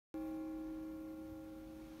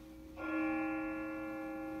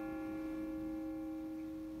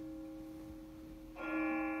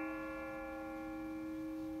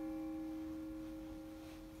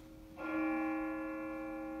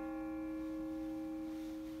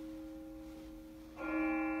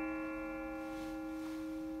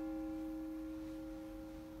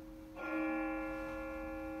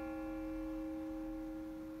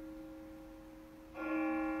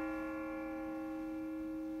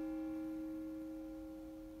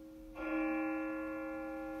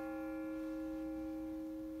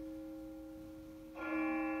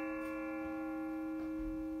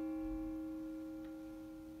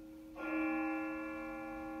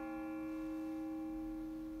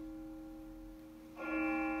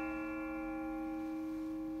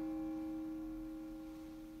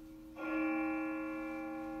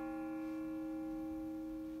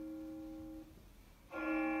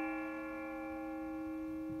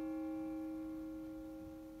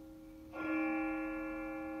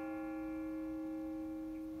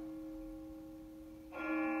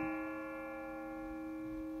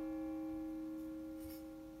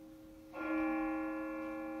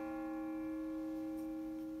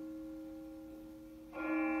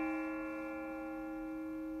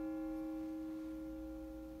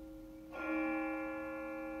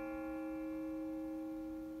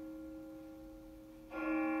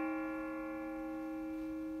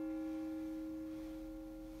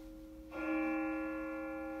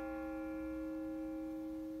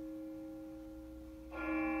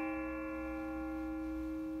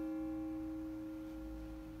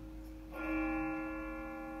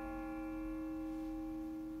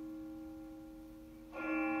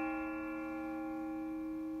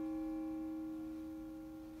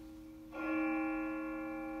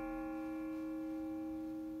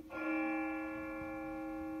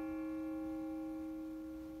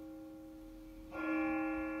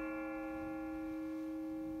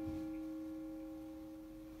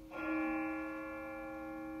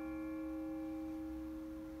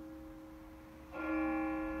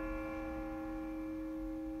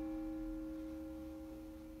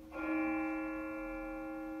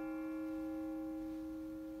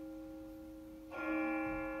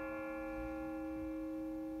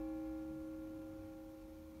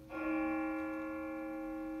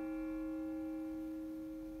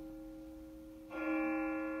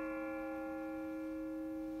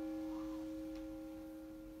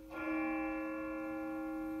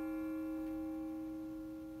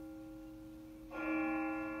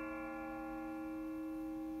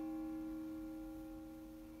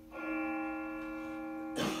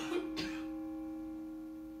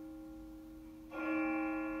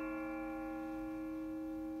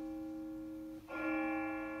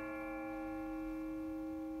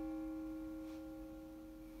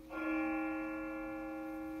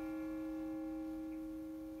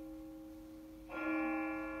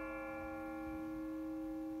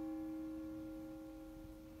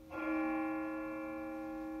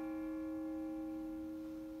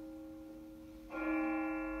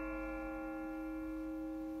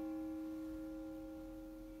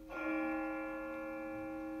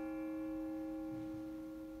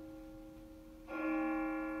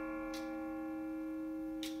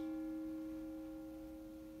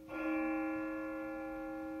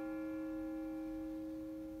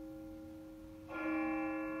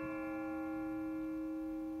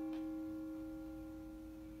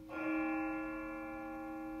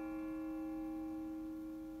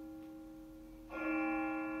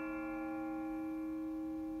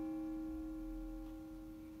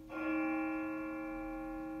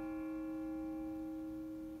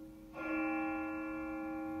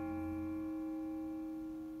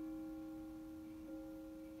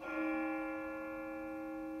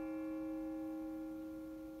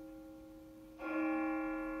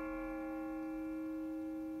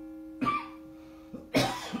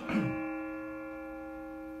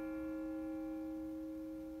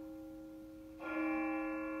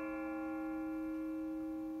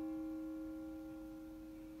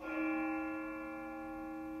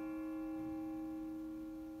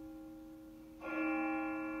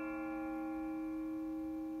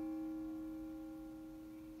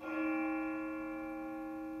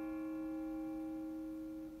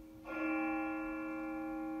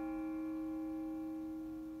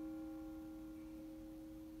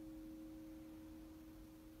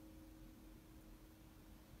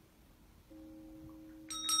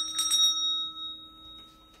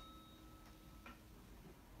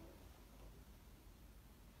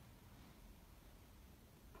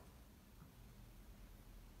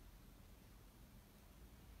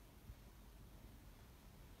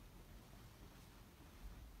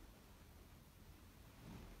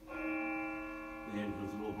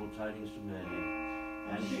tidings to Mary,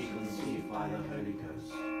 and she conceived by the Holy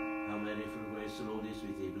Ghost. Hail Mary, full of grace, the Lord is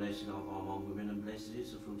with thee. Blessed art thou among women, and blessed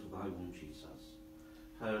is the fruit of thy womb, Jesus.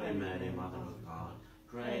 Holy Mary, Mother of God,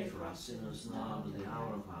 pray for us sinners now and at the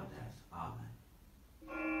hour of our death. Amen.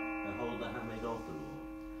 Behold the handmaid of the Lord.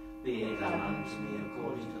 Be it done unto me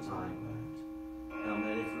according to thy word. Hail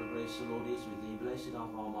Mary, full of grace, the Lord is with thee. Blessed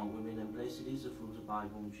art thou among women, and blessed is the fruit of thy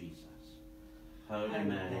womb, Jesus. Holy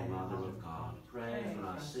Mary, Mother of God, pray for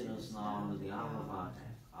us sinners now and at the hour of our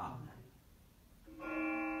death. Amen.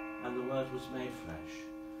 And the Word was made flesh,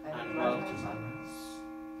 and dwelt among us.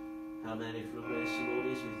 Hail Mary, full of grace, the Lord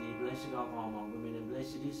is with thee. Blessed art thou among women, and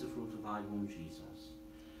blessed is the fruit of thy womb, Jesus.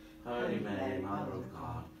 Holy Mary, Mother of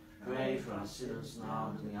God, pray for us sinners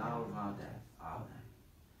now and at the hour of our death. Amen.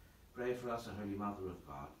 Pray for us, O Holy Mother of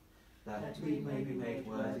God, that we may be made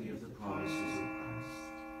worthy of the promises of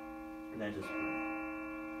Christ. Let us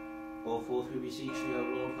pray. Pour forth, we beseech thee, O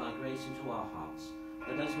Lord, thy grace into our hearts,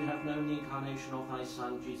 that as we have known the incarnation of thy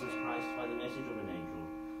Son, Jesus Christ, by the message of an angel,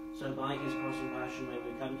 so by his cross and passion may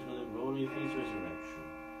we come to know the glory of his resurrection.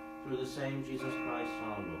 Through the same Jesus Christ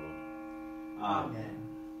our Lord. Amen.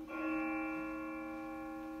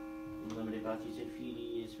 In nomine Patris et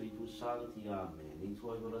Filii et Spiritus Sancti. Amen. In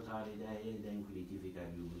tuoi voluntarii Dei et inquilitifica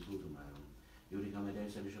iubus tutum eum. Iudicam et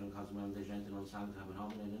Deus eliscerum casumam de gente non sancta ab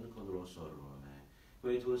nomine in codoros sorrow me.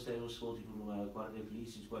 Quae tuus Deus fortitudo mea, quare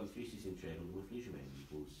felicis, quae tristis in cielo, dum afflige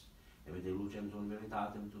mendibus. Et de lucem tuum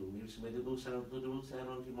veritatem tuum, ipsum et dulux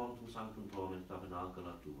erunt in montum sanctum tuum et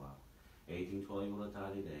tabernacula tua. Et in tuoi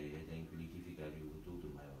voluntarii Dei et inquilitifica iubus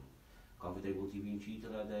tutum eum. Confite multi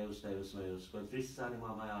vincitera Deus, Deus meus, quae tristis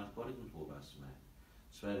anima mea art, quare conturbas me.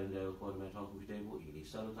 Sferem Deo quod me tocum fidebo ili,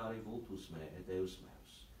 salutare vultus me et Deus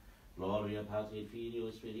meus. Gloria Patri et Filio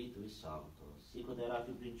et Spiritui Sancto, sicut erat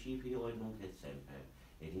in principio et nunc et semper,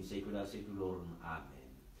 et in saecula saeculorum.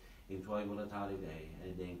 Amen. In tuoi voluntarii Dei,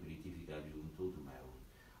 et inquilitifica iubus tutum eum.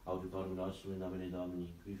 Auditorium nostrum in nomine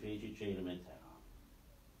Domini, qui feci caelum et terra.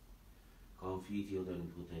 Confitio Deum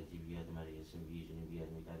potenti, viat Maria, sem Virgine, viat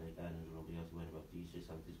Michael et Angelo, viat Ioanne Baptiste,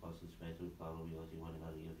 sanctis apostles Petrus, Paulo, viat Ioanne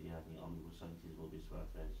Maria, viat omnibus sanctis vobis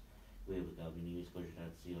fratres, quae Calvinis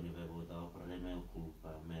cogitatione verbum et opere meo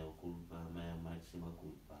culpa, meo maxima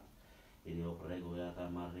culpa. Et io prego beata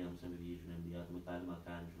Mariam, sem Virginem, beat Michael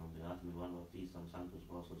Archangelum, beat Ioanne Baptistam, sanctus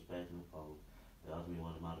apostles Petrus et Paul, beat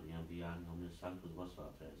Ioanne Mariam, viat omnes sanctus vos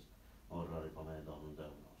fratres, ora recomenda Domum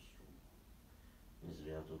Deum nostrum.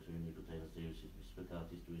 Misereatur omnipotens Deus, et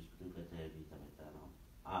peccatis tuis, peccae vitam aeternam.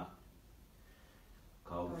 Amen.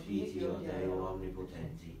 Confitio Deo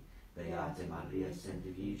omnipotenti, beate Maria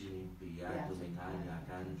semper Virginim, beatum Michael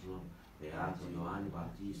Archangelum, beatum Ioanne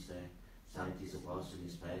Baptiste, sanctis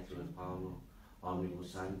apostolis Petro et Paulo,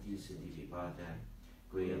 omnibus sanctis sanctificate,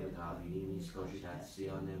 quia Calvinis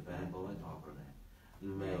cogitatione verbo et opere,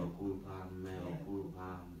 meo culpa,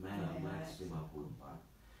 mea maxima culpa.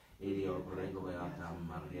 Et io prego beatam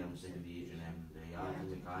Mariam sem Virginem, beatum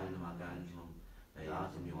Michaelum Archangelum,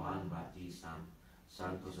 beatum Ioanne Baptistam,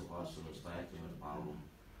 sanctos apostolos Petrum et Paulum,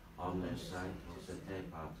 omnes sanctos et te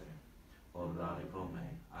Pater, orare pro me,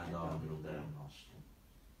 ad Dominum Deum nostrum.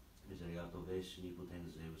 Misereatur ves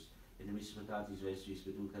omnipotens Deus, et dimissis peccatis vestris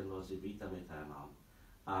peducet nos et vitam aeternam.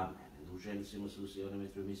 Amen. Indulgentium et solutionem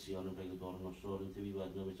et remissionem peccatorem nostrorum, te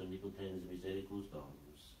vivat nobis omnipotens misericors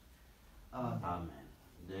Dominus. Amen.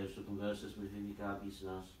 Deus tu conversus vivificabis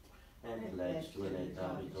nos, et lex tu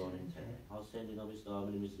eleta vitorem te. Ostendi nobis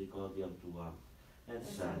Domini misericordiam tua, et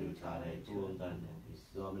salutare tuum da nobis.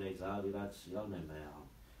 Domine exaudi rationem meam,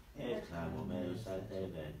 et clamo meus a te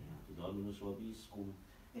veniat. Dominus vobiscum,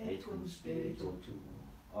 et cum spiritu tuum.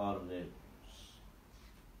 Ordemus.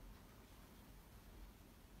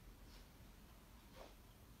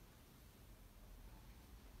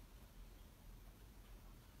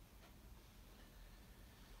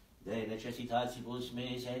 De necessitatibus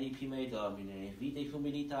meis eripi me Domine, vitae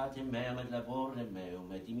humilitatem meam et laborem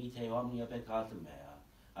meum, et dimite omnia peccatum mea.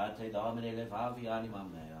 A te Domine levavi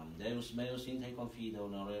animam meam, Deus meus in te confido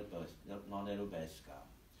non erubesca.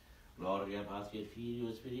 Gloria Patri et Filio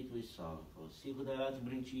et Spiritui Sancto, sicut erat in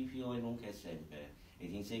principio et nunc et semper,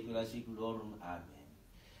 et in saecula saeculorum. Amen.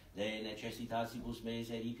 De necessitatibus meis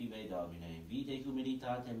eripi me Domine, vitae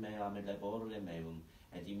humilitatem meam et laborem meum,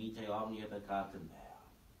 et dimite omnia peccatum mea.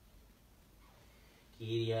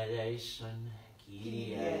 Kyrie eleison,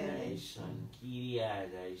 Kyrie eleison, Kyrie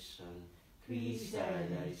eleison, Christe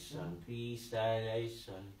eleison, Christe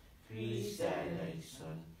eleison, Christe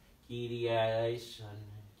eleison, Kyrie eleison,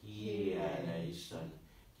 Kyrie eleison,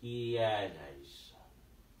 Kyrie eleison.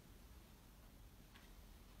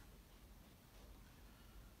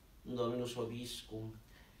 Dominus vobiscum,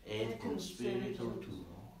 et cum spiritu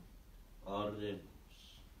tuo.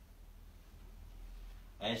 Ordemus.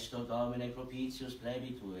 Esto Domine propitius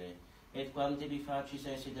plebi Tue, et quam Tibi facis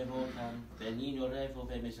esse devotam, benigno revo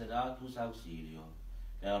ve miseratus auxilio.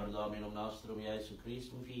 Per Dominum nostrum Iesu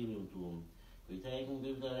Christum Filium Tuum, qui tecum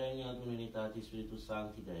vivida regna ad unitatis Spiritus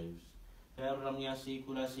Sancti Deus, per omnia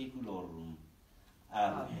saecula saeculorum.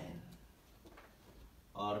 Amen.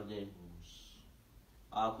 Ordemus.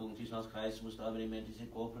 Acunctis nos Christus Domini mentis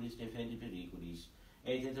et corporis defendi periculis,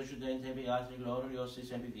 et intercedente beati gloriosis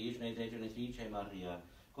semper Virgine et Genetrice Maria,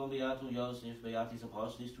 cum beatum Iosef, beatis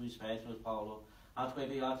apostolis tuis Petrus Paulo, atque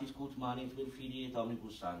beatis cut manit vir Filii et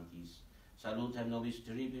omnibus sanctis, salutem nobis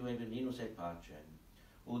tribui benignos et pacem.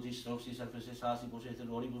 Ut instruxis ad processasibus et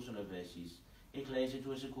terroribus universis, ecclesia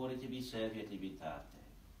Tua secure Tibi servi et libertate.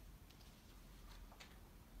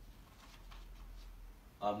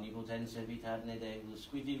 Omnipotens sempiterne Deus,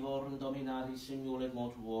 qui vivorum dominaris Signore et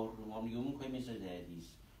motuorum, omniumque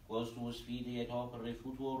miseredis, quos Tuus fide et opere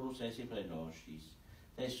futurus esse prenoscis,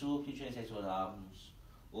 te supplices et oramus,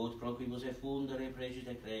 ut proquibus effundere pregit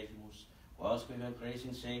et crefimus, quosque vel pres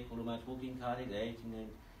in saeculum ad huc incari retinem,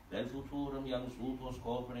 vel futurum iam sutos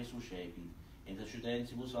corpore suscepit,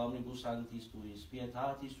 intercedentibus omnibus sanctis Tuis,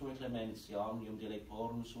 pietatis Tuae clementia omnium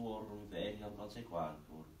dilectorum suorum veniam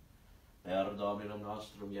consequantur. Per Dominum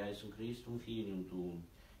nostrum Iesum Christum Filium Tuum,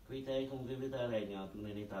 qui tecum vivida regna ad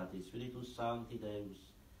unitatis Spiritus Sancti Deus,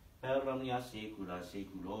 per omnia saecula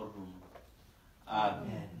saeculorum.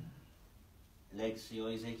 Amen. Lectio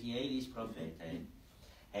Ezechielis Prophetae.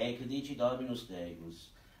 Ec dici Dominus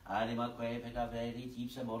Deus, anima quae peccaverit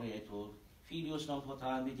ipsa morietur, filius non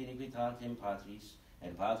potambit iniquitatem patris,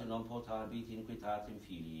 et pater non potambit iniquitatem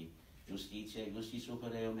filii, justitia justis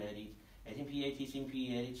super eo merit, et impietis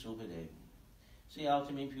impierit super eum. Si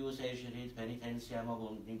autem impius egerit penitentiam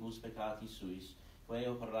omnibus peccatis suis, quae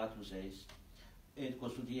operatus est, et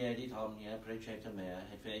custodierit omnia precepta mea,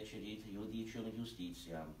 et fecerit judicium et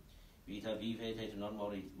justitiam, vita vivet et non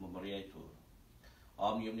morietur.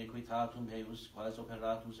 Omnium iniquitatum eius, quas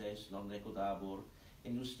operatus est, non recordabur,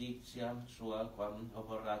 in justitiam sua, quam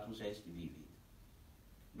operatus est, vivit.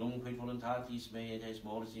 Nunquid voluntatis mea et es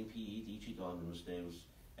mors impii, dici Dominus Deus,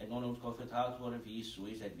 et non ut confetatur vis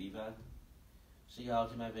suis et vivat, si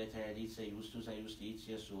autem aveterit se justus et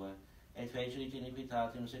justitia sua, et fecerit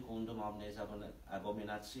iniquitatem secundum omnes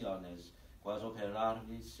abominationes, quas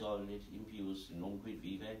operarit solit impius nunquid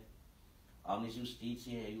vivet, omnis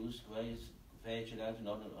justitiae eius, quaes fecerat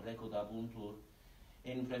non recordabuntur,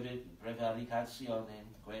 in prevaricatione,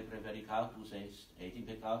 quae prevaricatus est, et in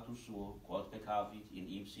peccatus suo, quod peccavit in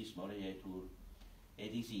ipsis morietur,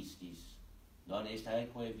 et existis, non est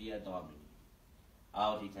aequae via Domini.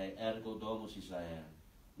 Audite ergo domus Israel,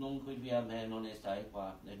 nunquid via me non est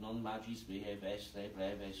aequa, et non magis viae vestre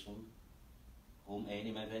breve sunt, cum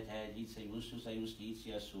enim aveterit se justus et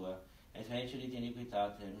justitia sua, et fecerit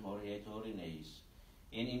iniquitatem morietur in eis,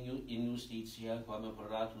 in justitia quam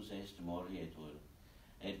operatus est morietur,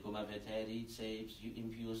 et cum aveterit se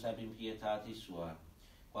impius ab impietatis sua,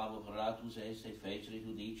 quam operatus est et fecerit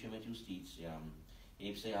judicium et justitiam,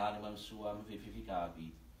 ipse animam suam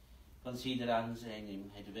vivificabit, considerans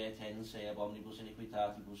enim et vetens ab omnibus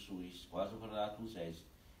iniquitatibus suis, quas operatus est,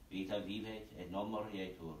 vita vivet et non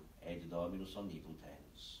morietur, et Dominus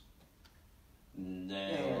omnipotens.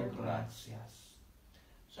 Deo gratias.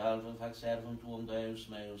 Salvum fac servum tuum Deus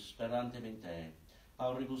meus, sperantem in te,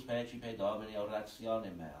 auribus pecipe Domine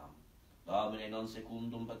orationem meam. Domine non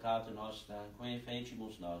secundum peccata nostra, quae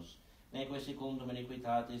fecimus nos, neque secundum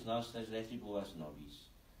iniquitatis nostras retribuas nobis.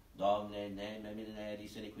 Domine, ne me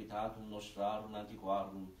mineris iniquitatum nostrarum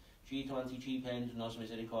antiquarum, cito anticipent nos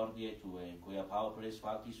misericordiae Tue, quia pauperis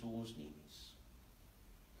facti sumus nimis.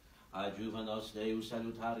 Adjuva nos Deus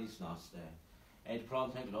salutaris nostre, et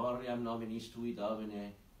prompte gloriam nominis Tui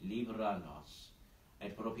Domine, libera nos,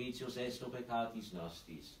 et propitius esto peccatis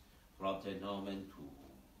nostris, prompte nomen Tuum.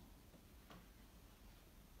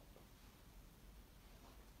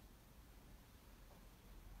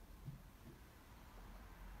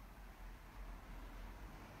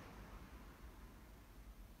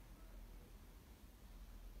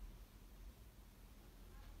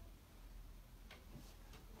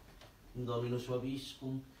 Dominus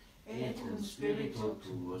vobiscum, et cum spiritu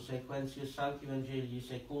tuo, sequentius Sancti Evangelii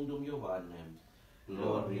secundum Ioannem.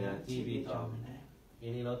 Gloria tibi, Domine.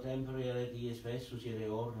 In illo tempore ere dies vessus ere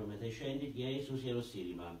ornum, et descendit Iesus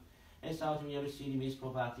Hierosyrimam, est autem Hierosyrmis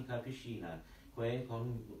probatica piscina, quae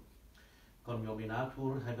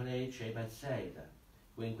connominatur Hebraice Bethsaida,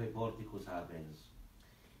 quinque porticus habens.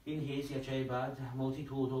 In his iacebat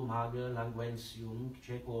multitudum maga languentium,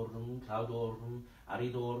 cecorum, claudorum,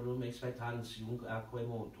 aridorum, expectantium aquae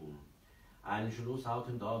motum. Angelus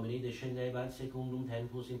autem Domini descendebat secundum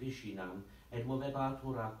tempus in piscinam, et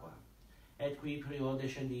movebatur aqua. Et qui prior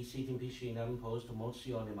descendisit in piscinam post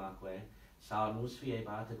motionem aquae, salmus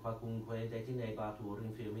fiebat quacunque detinebatur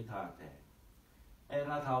infirmitate.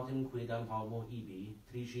 Erat autem quidam homo ibi,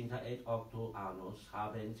 308 annos,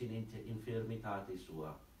 habent in infirmitate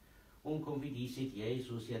sua. Convidicit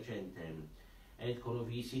Iesus iacentem, et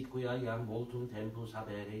convisit quia iam multum tempus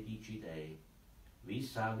habere dicit ei. Vis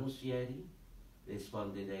sanus ieri?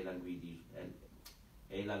 Respondit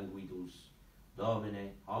elanguidus.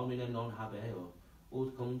 Domine, hominem non habeo,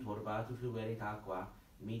 ut cum turbatu fluerit aqua,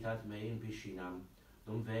 mitat me in piscinam,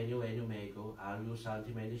 dum venio enum ego, alius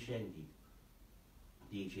santi me descendit.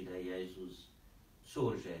 Dicit ei Iesus,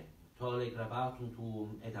 surge, tole grabatum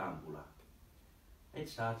tuum et ambula. Et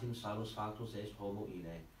statim salus factus est homo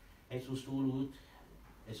ille, et sustulit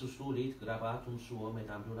grabatum suum et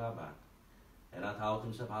ambulabat. Erat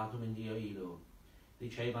autem sabbatum in dio illo.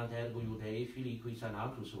 Dicebant ergo Iudei filiqui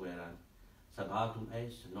sanatus erat. Sabbatum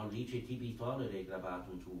est, non licet tibi tolere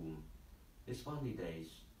grabatum tuum. Respondit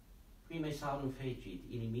eis, qui me salum fecit,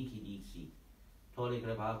 inimici dixit, tole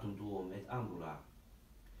grabatum tuum et ambula.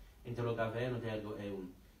 Interrogaverunt ergo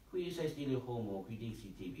eum, quis est ille homo qui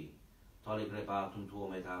dixit tibi, tole grabatum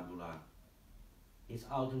tuum et ambula? Is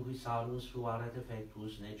autem qui salus fluaret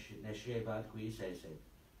effectus nescebat quis esset.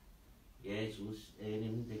 Iesus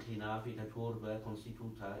enim declinavit a turba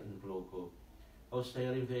constituta in loco.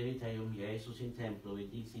 Poster in veriteum Iesus in templo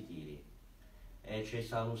et dixit iri. Ecce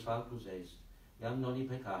salus factus est, iam noli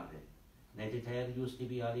peccare, neterius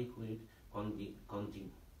tibi aliquid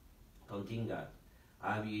contingat.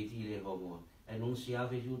 Abiit ille homo,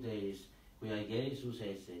 enunciavit Iudeis, quia Iesus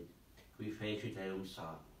esset, qui fecit eum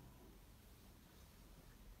sa.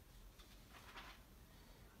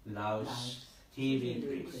 Laus tibi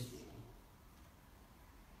Christi.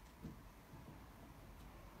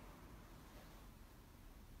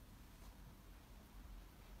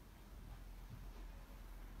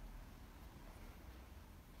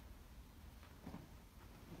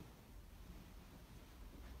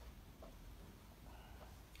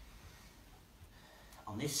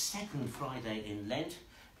 On this second Friday in Lent,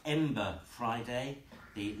 Ember Friday,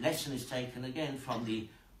 the lesson is taken again from the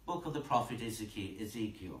book of the prophet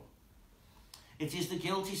Ezekiel. It is the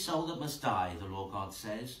guilty soul that must die, the Lord God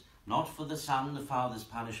says, not for the son the father's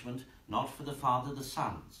punishment, not for the father the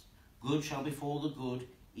son's. Good shall befall the good,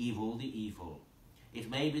 evil the evil. It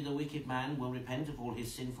may be the wicked man will repent of all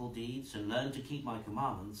his sinful deeds and learn to keep my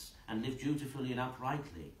commandments and live dutifully and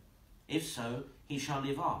uprightly. If so, he shall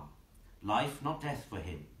live on. Life, not death for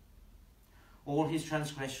him. All his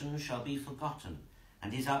transgressions shall be forgotten,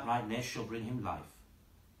 and his uprightness shall bring him life.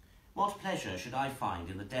 What pleasure should I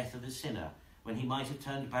find in the death of a sinner, when he might have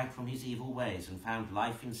turned back from his evil ways and found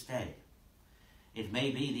life instead? It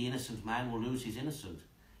may be the innocent man will lose his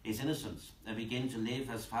innocence, and begin to live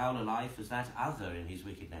as foul a life as that other in his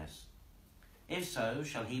wickedness. If so,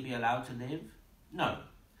 shall he be allowed to live? No.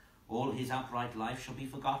 All his upright life shall be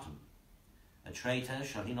forgotten. A traitor,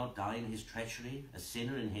 shall he not die in his treachery, a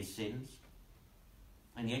sinner in his sins?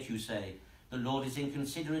 And yet you say, the Lord is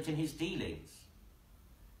inconsiderate in his dealings.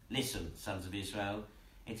 Listen, sons of Israel,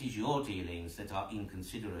 it is your dealings that are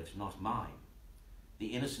inconsiderate, not mine.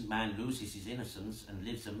 The innocent man loses his innocence and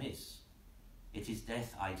lives amiss. It is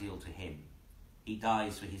death I deal to him. He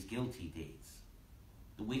dies for his guilty deeds.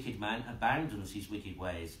 The wicked man abandons his wicked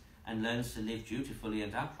ways and learns to live dutifully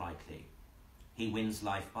and uprightly. He wins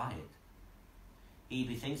life by it. He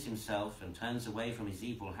bethinks himself and turns away from his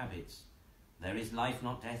evil habits. There is life,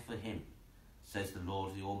 not death for him, says the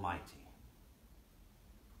Lord the Almighty.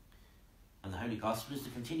 And the Holy Gospel is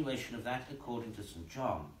the continuation of that according to St.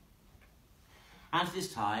 John. At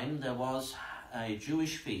this time there was a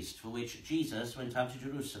Jewish feast for which Jesus went up to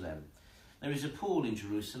Jerusalem. There is a pool in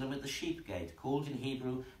Jerusalem at the sheep gate, called in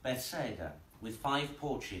Hebrew Bethsaida, with 5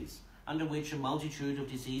 porches, under which a multitude of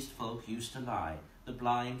diseased folk used to lie, the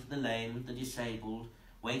blind, the lame, the disabled,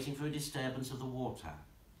 waiting for a disturbance of the water.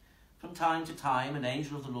 From time to time an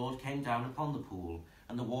angel of the Lord came down upon the pool,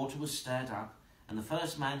 and the water was stirred up, and the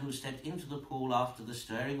first man who stepped into the pool after the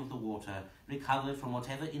stirring of the water recovered from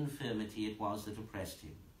whatever infirmity it was that oppressed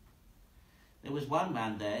him. There was one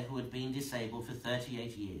man there who had been disabled for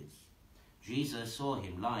 38 years. Jesus saw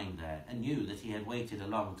him lying there and knew that he had waited a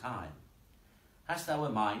long time. Hast thou a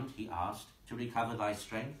mind, he asked, to recover thy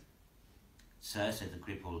strength? Sir, said the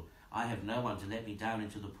cripple, I have no one to let me down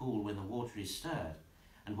into the pool when the water is stirred,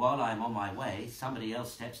 and while I am on my way, somebody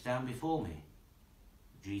else steps down before me.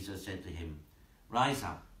 Jesus said to him, "Rise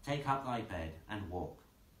up, take up thy bed, and walk."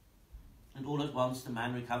 And all at once the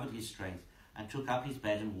man recovered his strength, and took up his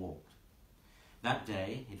bed and walked. That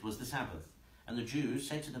day it was the Sabbath, and the Jews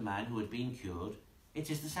said to the man who had been cured, "It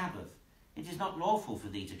is the Sabbath. It is not lawful for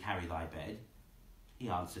thee to carry thy bed." He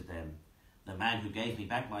answered them, "The man who gave me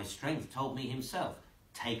back my strength told me himself,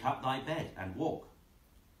 'Take up thy bed and walk.'"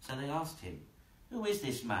 So they asked him, "Who is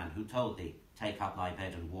this man who told thee, 'Take up thy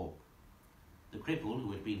bed and walk'?" The cripple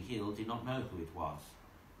who had been healed did not know who it was.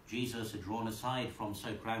 Jesus had drawn aside from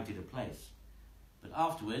so crowded a place. But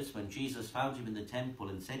afterwards, when Jesus found him in the temple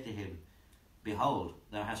and said to him, "Behold,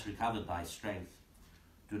 thou hast recovered thy strength.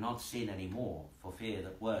 Do not sin any more, for fear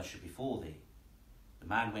that worse should befall thee." The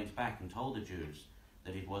man went back and told the Jews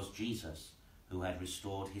that it was Jesus who had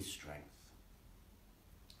restored his strength.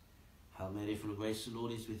 Hail Mary, full of grace, the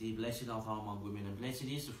Lord is with thee. Blessed art thou among women, and blessed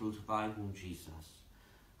is the fruit of thy womb, Jesus.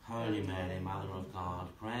 Holy Mary, Mother of God,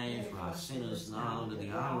 pray for us sinners now and at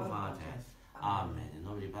the hour of our death. Amen. In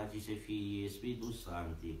nomine Patris et Filii et Spiritus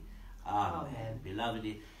Sancti. Amen.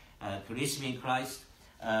 Beloved, Carissimi in Christ,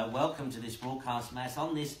 welcome to this broadcast Mass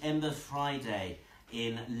on this Ember Friday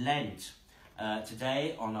in Lent.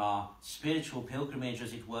 Today, on our spiritual pilgrimage,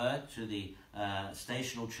 as it were, to the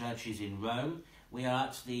stational churches in Rome, we are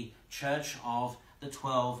at the Church of the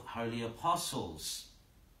 12 Holy Apostles.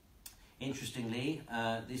 Interestingly,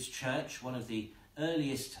 this church, one of the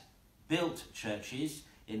earliest built churches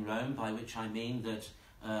in Rome, by which I mean that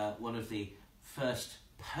one of the first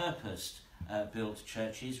purposed built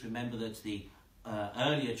churches. Remember that the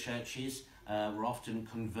earlier churches were often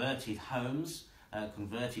converted homes,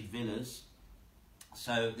 converted villas.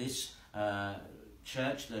 So this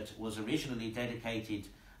church that was originally dedicated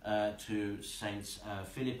to Saints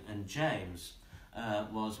Philip and James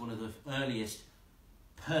was one of the earliest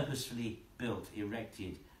purposefully built,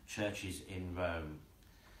 erected churches in Rome.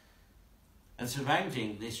 And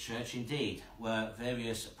surrounding this church, indeed, were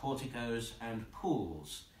various porticos and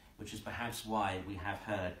pools, which is perhaps why we have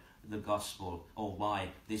heard the gospel, or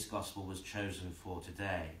why this gospel was chosen for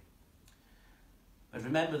today. But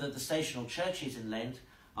remember that the stational churches in Lent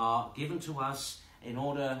are given to us in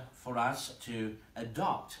order for us to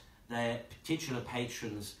adopt their titular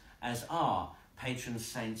patrons as our patron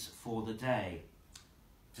saints for the day.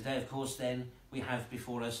 Today, of course, then, we have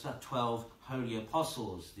before us the 12 Holy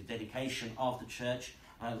Apostles. The dedication of the church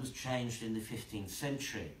was changed in the 15th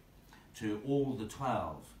century to all the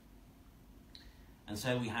 12. And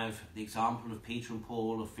so we have the example of Peter and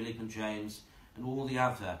Paul, of Philip and James, and all the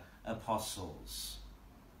other apostles.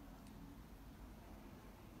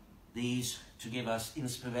 These to give us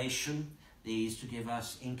inspiration, these to give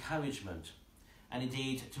us encouragement, and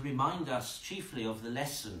indeed to remind us chiefly of the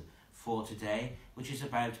lesson for today, which is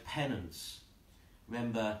about penance.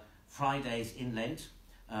 Remember, Fridays in Lent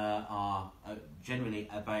are generally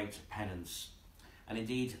about penance. And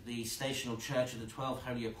indeed, the stational church of the 12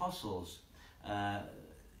 Holy Apostles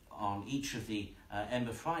on each of the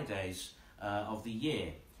Ember Fridays of the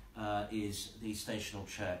year is the stational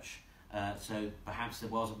church. So perhaps there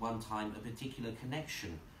was at one time a particular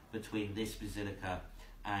connection between this basilica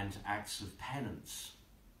and acts of penance.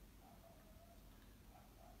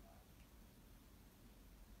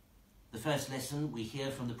 The first lesson we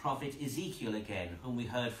hear from the prophet Ezekiel again, whom we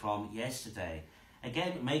heard from yesterday,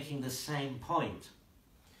 again making the same point,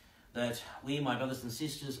 that we, my brothers and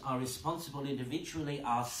sisters, are responsible individually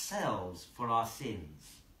ourselves for our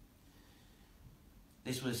sins.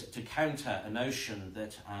 This was to counter a notion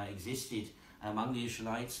that existed among the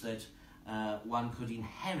Israelites that one could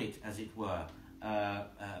inherit, as it were,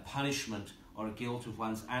 punishment or a guilt of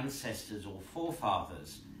one's ancestors or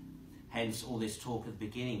forefathers. Hence all this talk at the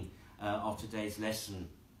beginning of today's lesson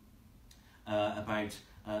about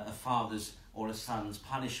a father's or a son's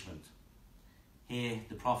punishment. Here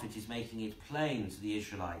the prophet is making it plain to the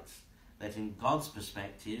Israelites that in God's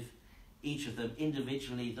perspective, each of them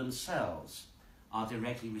individually themselves are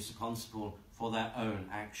directly responsible for their own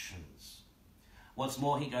actions. What's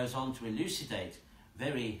more, he goes on to elucidate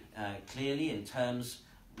very clearly in terms,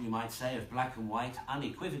 we might say, of black and white,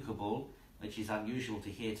 unequivocal, which is unusual to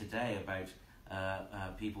hear today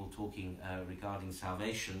about people talking regarding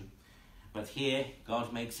salvation. But here,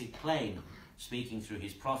 God makes it plain, speaking through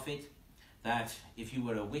his prophet, that if you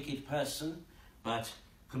were a wicked person, but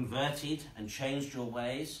converted and changed your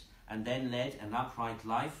ways, and then led an upright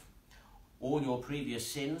life, all your previous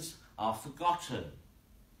sins are forgotten,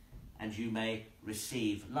 and you may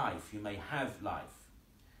receive life, you may have life.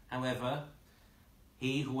 However,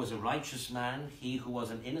 he who was a righteous man, he who was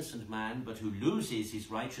an innocent man, but who loses his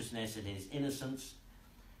righteousness and his innocence,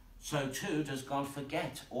 so too does God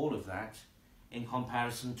forget all of that, in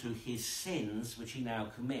comparison to his sins which he now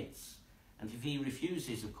commits. And if he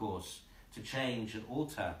refuses, of course, to change and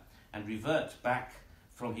alter and revert back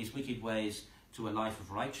from his wicked ways to a life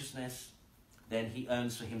of righteousness, then he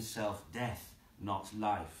earns for himself death, not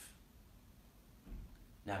life.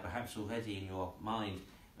 Now, perhaps already in your mind,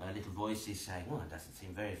 a little voice is saying, well, that doesn't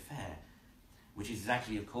seem very fair, which is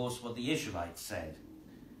exactly, of course, what the Israelites said.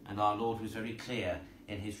 And our Lord was very clear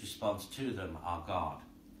in his response to them, our God.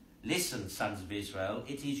 Listen, sons of Israel,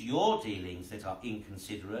 it is your dealings that are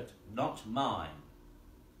inconsiderate, not mine.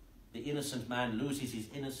 The innocent man loses his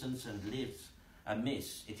innocence and lives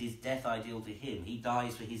amiss. It is death ideal to him. He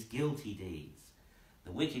dies for his guilty deeds.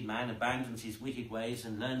 The wicked man abandons his wicked ways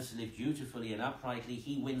and learns to live dutifully and uprightly.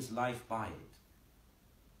 He wins life by it.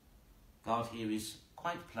 God here is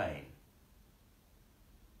quite plain.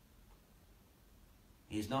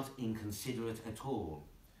 He is not inconsiderate at all,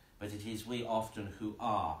 but it is we often who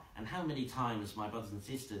are. And how many times, my brothers and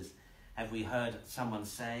sisters, have we heard someone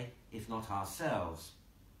say, if not ourselves,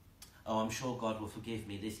 oh, I'm sure God will forgive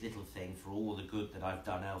me this little thing for all the good that I've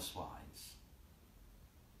done elsewise.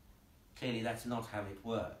 Clearly, that's not how it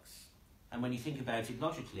works. And when you think about it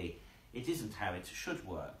logically, it isn't how it should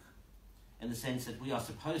work, in the sense that we are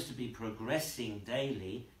supposed to be progressing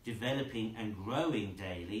daily, developing and growing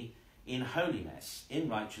daily in holiness, in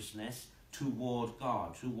righteousness, toward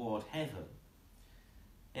God, toward heaven.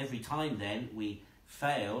 Every time then we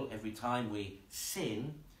fail, every time we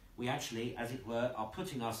sin, we actually, as it were, are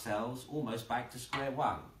putting ourselves almost back to square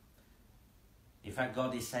one. In fact,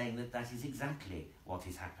 God is saying that that is exactly what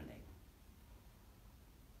is happening.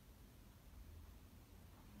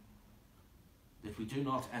 That we do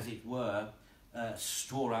not, as it were,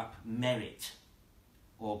 store up merit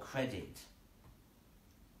or credit.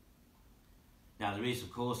 Now, there is,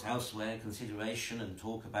 of course, elsewhere consideration and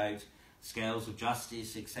talk about scales of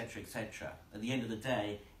justice, etc., etc. At the end of the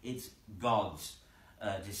day, it's God's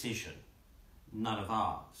decision, none of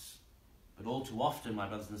ours. But all too often, my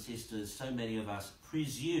brothers and sisters, so many of us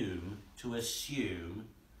presume to assume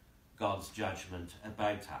God's judgment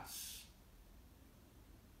about us.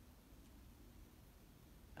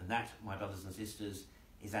 And that, my brothers and sisters,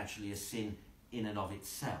 is actually a sin in and of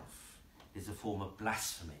itself. It's a form of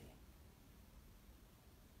blasphemy.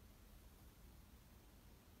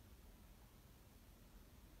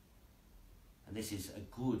 And this is a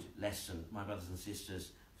good lesson, my brothers and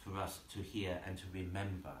sisters, for us to hear and to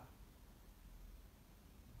remember.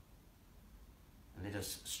 And let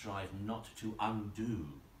us strive not to undo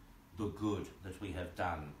the good that we have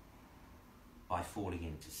done by falling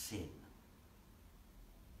into sin.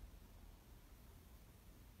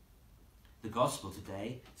 The gospel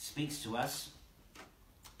today speaks to us,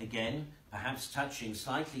 again, perhaps touching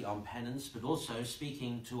slightly on penance, but also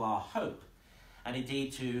speaking to our hope, and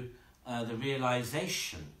indeed to the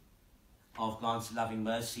realization of God's loving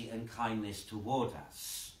mercy and kindness toward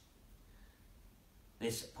us.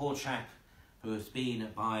 This poor chap who has been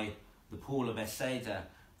by the pool of Bethesda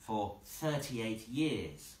for 38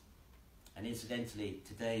 years, and incidentally,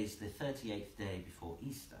 today is the 38th day before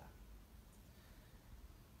Easter.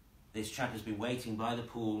 This chap has been waiting by the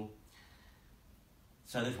pool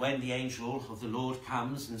so that when the angel of the Lord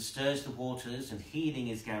comes and stirs the waters and healing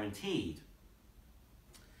is guaranteed,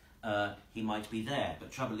 he might be there.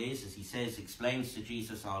 But trouble is, as he says, explains to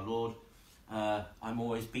Jesus our Lord, I'm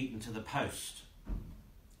always beaten to the post.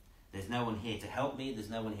 There's no one here to help me, there's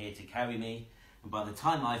no one here to carry me, and by the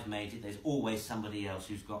time I've made it, there's always somebody else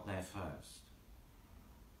who's got there first.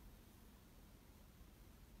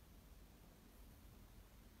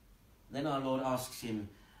 Then our Lord asks him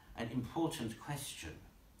an important question.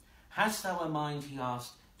 Hast thou a mind, he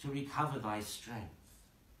asked, to recover thy strength?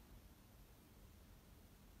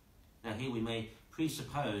 Now here we may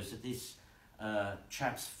presuppose that this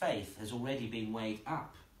chap's faith has already been weighed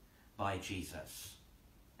up by Jesus.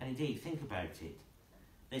 And indeed, think about it.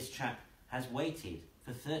 This chap has waited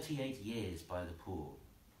for 38 years by the pool.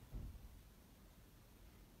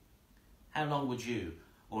 How long would you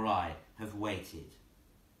or I have waited?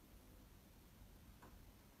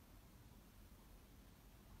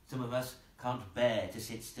 Some of us can't bear to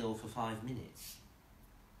sit still for 5 minutes.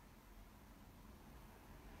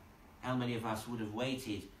 How many of us would have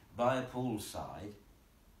waited by a poolside,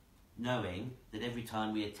 knowing that every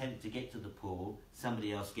time we attempt to get to the pool,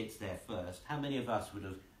 somebody else gets there first? How many of us would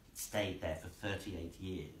have stayed there for 38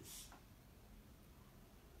 years?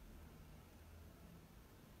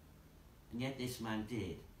 And yet this man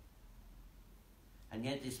did. And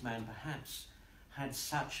yet this man perhaps had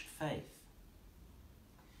such faith.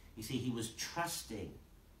 You see, he was trusting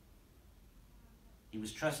He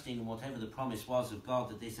was trusting in whatever the promise was of God,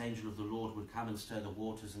 that this angel of the Lord would come and stir the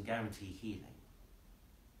waters and guarantee healing.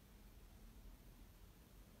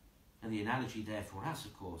 And the analogy there for us,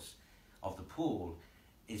 of course, of the pool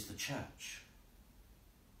is the church.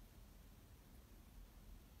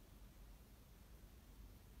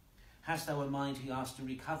 Hast thou a mind, he asked, to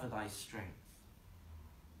recover thy strength?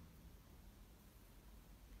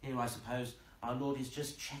 Here, I suppose, our Lord is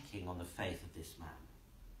just checking on the faith of this man.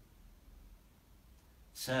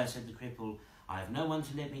 Sir, said the cripple, I have no one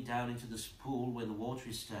to let me down into this pool when the water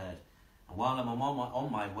is stirred, and while I'm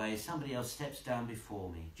on my way, somebody else steps down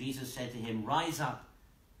before me. Jesus said to him, rise up,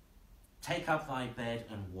 take up thy bed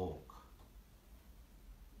and walk.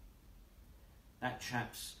 That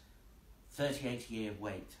chap's 38-year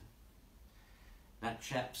wait, that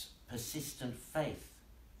chap's persistent faith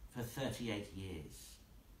for 38 years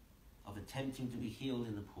of attempting to be healed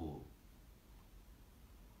in the pool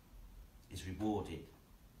is rewarded,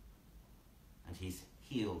 and he's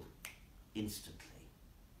healed instantly,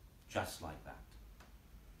 just like that.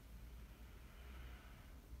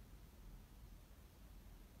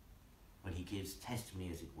 When he gives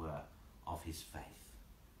testimony, as it were, of his faith.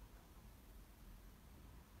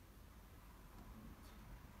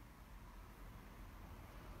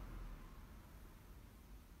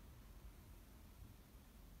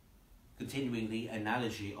 Continuing the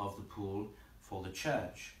analogy of the pool for the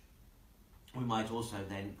church, we might also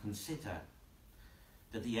then consider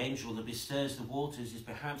that the angel that bestirs the waters is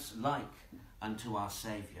perhaps like unto our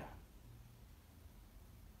Saviour.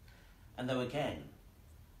 And though again,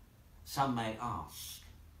 some may ask,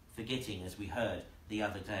 forgetting, as we heard the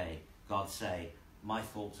other day, God say, my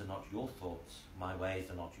thoughts are not your thoughts, my ways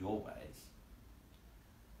are not your ways.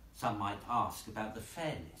 Some might ask about the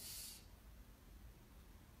fairness.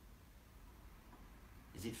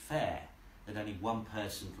 Is it fair that only one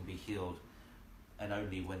person can be healed, and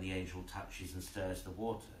only when the angel touches and stirs the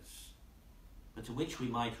waters? But to which we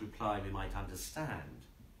might reply, we might understand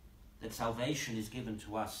that salvation is given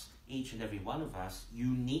to us, each and every one of us,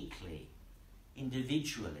 uniquely,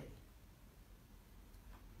 individually.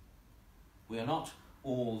 We are not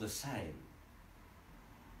all the same,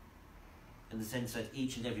 in the sense that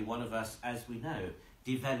each and every one of us, as we know,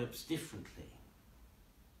 develops differently.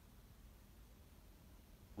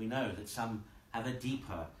 We know that some have a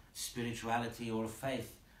deeper spirituality or a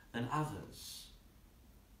faith than others.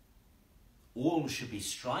 All should be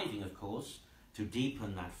striving, of course, to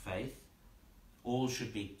deepen that faith. All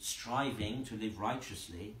should be striving to live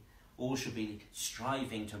righteously. All should be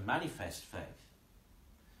striving to manifest faith.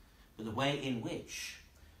 But the way in which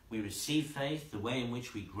we receive faith, the way in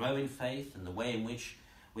which we grow in faith, and the way in which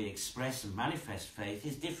we express and manifest faith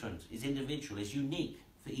is different, is individual, is unique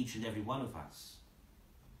for each and every one of us.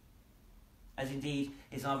 As indeed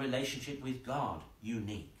is our relationship with God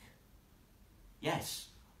unique. Yes,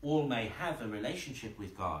 all may have a relationship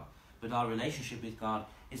with God, but our relationship with God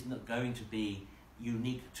is not going to be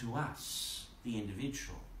unique to us, the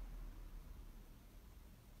individual.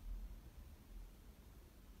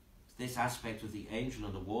 This aspect of the angel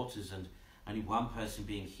and the waters and only one person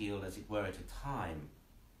being healed, as it were, at a time,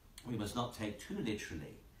 we must not take too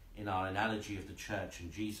literally in our analogy of the church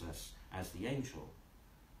and Jesus as the angel.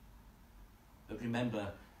 But remember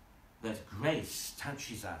that grace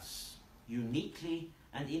touches us uniquely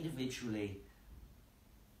and individually,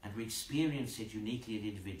 and we experience it uniquely and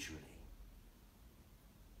individually.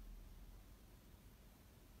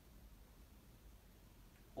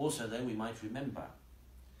 Also, though, we might remember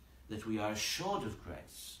that we are assured of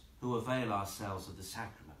grace who avail ourselves of the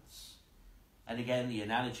sacraments. And again, the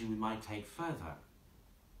analogy we might take further,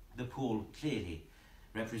 the pool clearly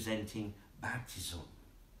representing baptism.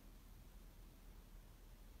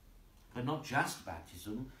 But not just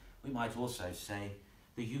baptism, we might also say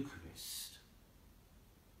the Eucharist.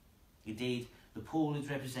 Indeed, the pool is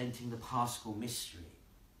representing the Paschal mystery.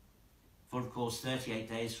 For of course, 38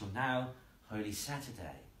 days from now, Holy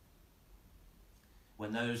Saturday,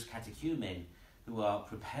 when those catechumen who are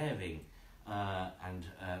preparing and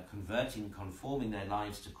conforming their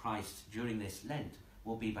lives to Christ during this Lent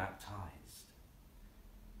will be baptized.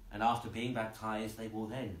 And after being baptized, they will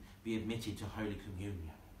then be admitted to Holy Communion.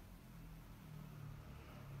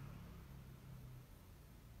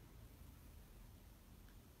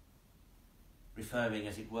 Referring,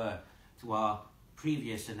 as it were, to our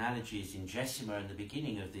previous analogies in Jessima and the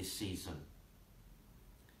beginning of this season.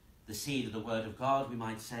 The seed of the Word of God, we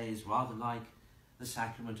might say, is rather like the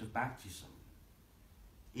sacrament of baptism.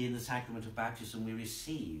 In the sacrament of baptism, we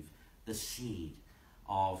receive the seed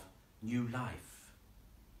of new life.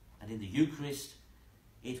 And in the Eucharist,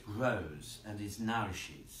 it grows and is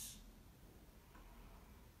nourishes.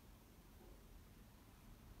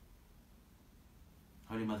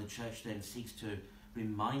 Holy Mother Church then seeks to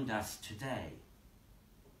remind us today,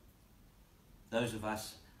 those of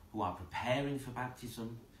us who are preparing for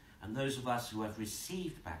baptism and those of us who have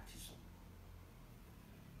received baptism,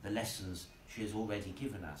 the lessons she has already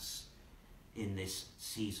given us in this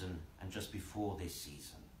season and just before this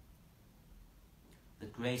season.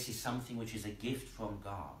 That grace is something which is a gift from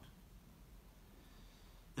God.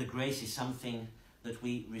 That grace is something that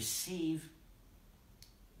we receive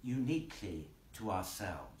uniquely to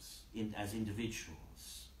ourselves as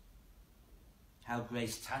individuals. How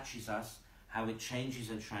grace touches us, how it changes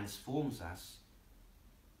and transforms us,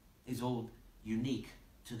 is all unique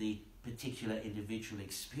to the particular individual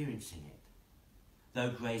experiencing it, though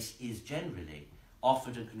grace is generally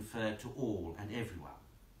offered and conferred to all and everyone.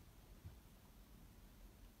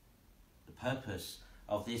 The purpose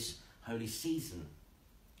of this holy season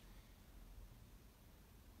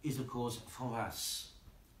is, of course, for us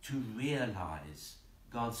to realize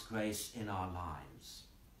God's grace in our lives,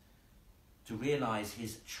 to realize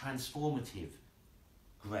his transformative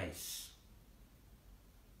grace.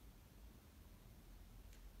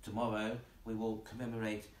 Tomorrow we will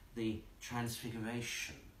commemorate the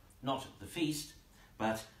Transfiguration, not the feast,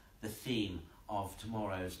 but the theme of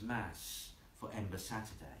tomorrow's Mass for Ember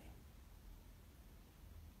Saturday.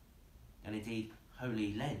 And indeed,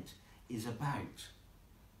 Holy Lent is about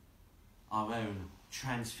our own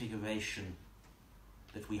transfiguration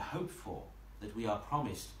that we hope for, that we are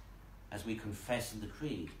promised as we confess in the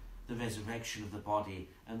Creed, the resurrection of the body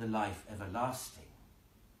and the life everlasting.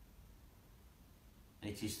 And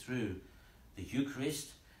it is through the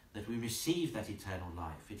Eucharist that we receive that eternal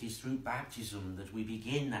life. It is through baptism that we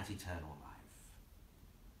begin that eternal life.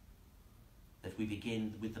 That we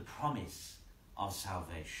begin with the promise of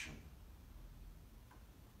salvation.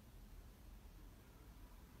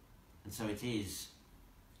 And so it is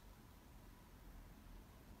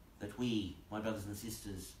that we, my brothers and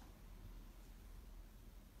sisters,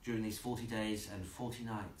 during these 40 days and 40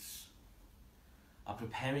 nights, are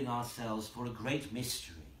preparing ourselves for a great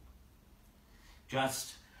mystery.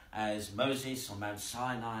 Just as Moses on Mount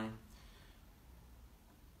Sinai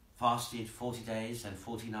fasted 40 days and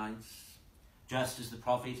 40 nights, just as the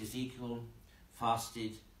prophet Ezekiel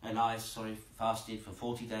fasted for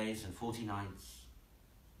 40 days and 40 nights,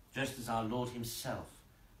 just as our Lord himself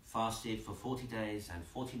fasted for 40 days and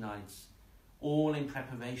 40 nights, all in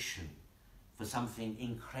preparation for something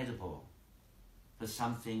incredible, for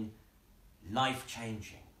something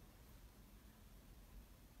life-changing,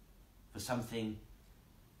 for something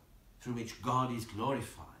through which God is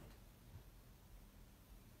glorified.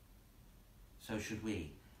 So should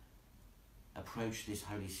we approach this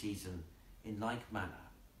holy season in like manner,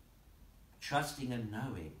 trusting and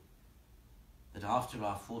knowing that after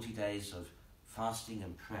our 40 days of fasting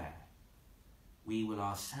and prayer, we will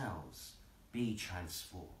ourselves be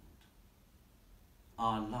transformed.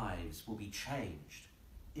 Our lives will be changed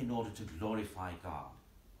in order to glorify God,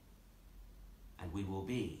 and we will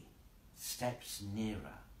be steps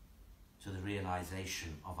nearer to the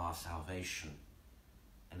realization of our salvation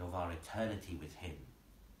and of our eternity with him,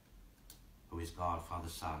 who is God, Father,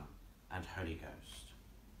 Son, and Holy Ghost.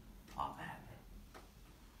 Amen.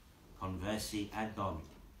 Conversi ad Domini,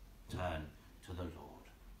 turn to the Lord.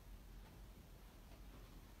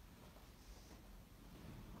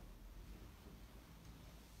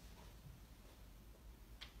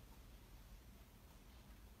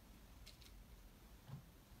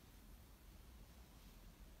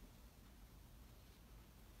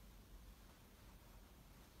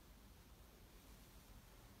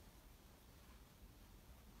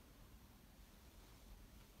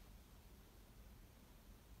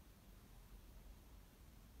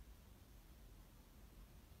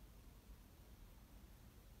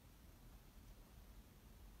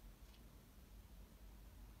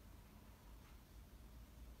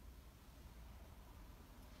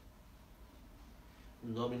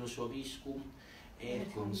 Dominus vobiscum,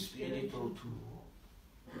 et cum spiritu tuo.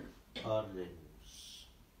 Ordemus.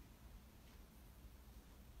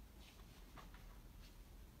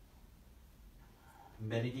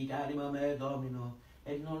 Benedicarim me Domino,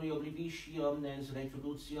 et non oblivisci omnes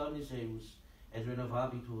retributionis eus, et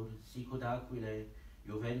renovabitur, sicut aquile,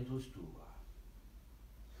 juventus tua.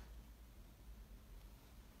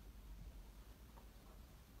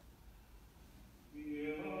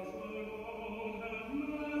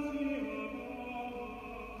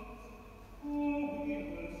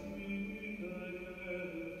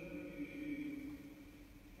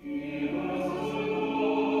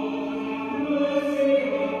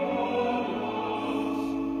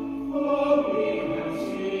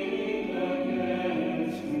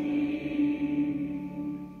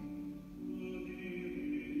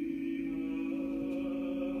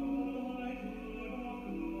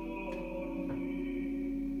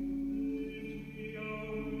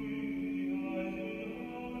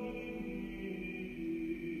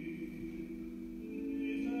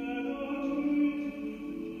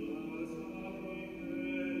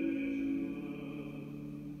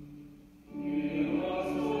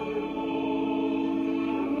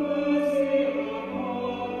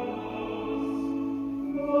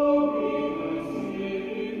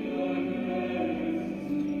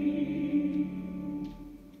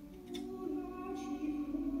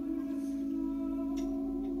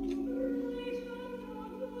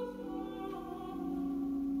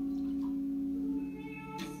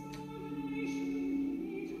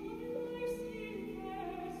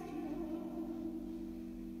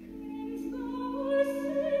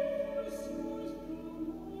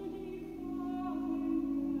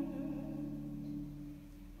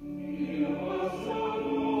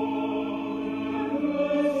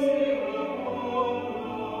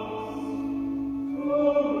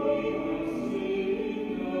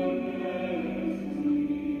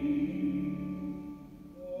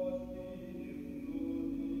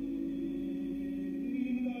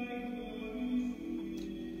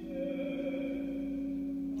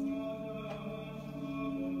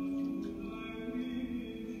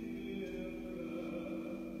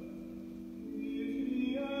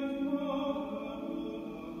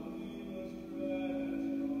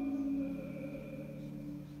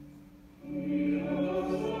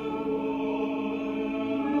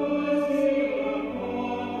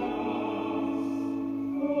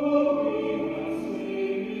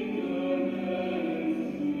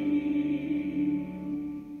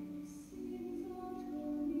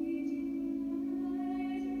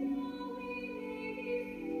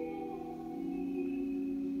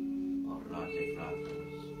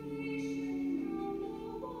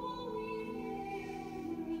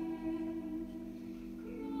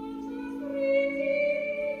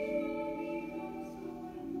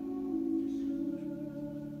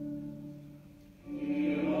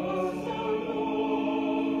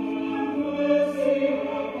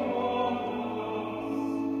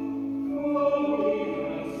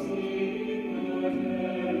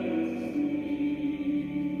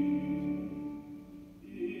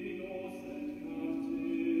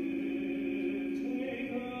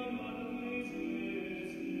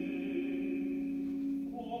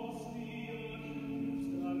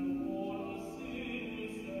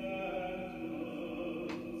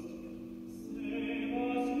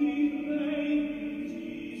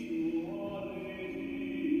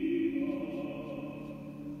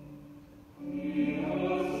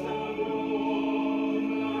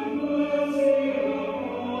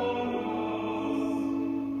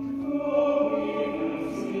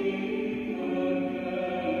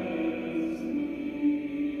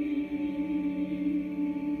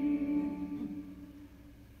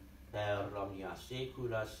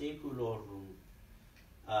 saecula saeculorum.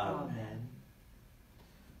 Amen.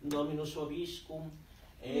 Dominus vobiscum,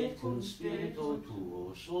 et cum spiritu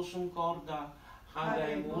tuo, sosum corda,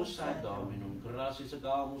 habemus ad Dominum, gratias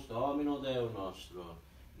agamus Domino Deo nostro,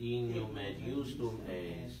 dignum et justum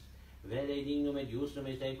est. Vere dignum et justum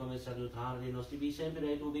est ecum et salutare nostri vi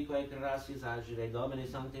sempre et ubique gratias agere Domine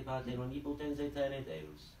Sancte Pater omnipotens aeterni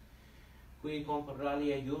Deus. Qui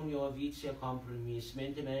comparali et unio vitia compromis,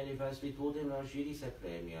 mente melifas virtutem largidis et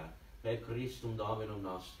premia, per Christum Dominum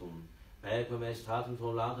nostrum, per quem est statum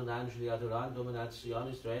tolatum angeli adorandum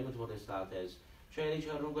nationis tremunt potestates, celi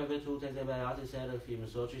cerunque virtutes et beatis seraphim,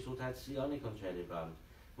 socis utatione concelebrant,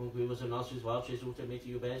 cum quibus nostris voces ultimate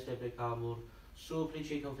iubeste peccamur,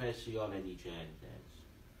 supplici confessione dicentes.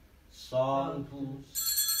 Sanctus,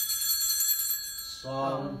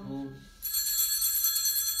 Sanctus,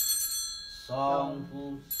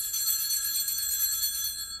 Sanctus,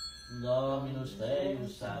 Dominus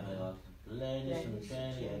Deus Sabaoth, plenis in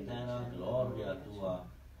cieli et terra gloria tua,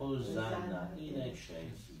 Hosanna in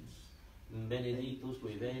excelsis. Benedictus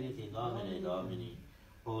qui venit in nomine Domini,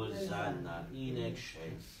 Hosanna in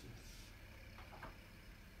excelsis.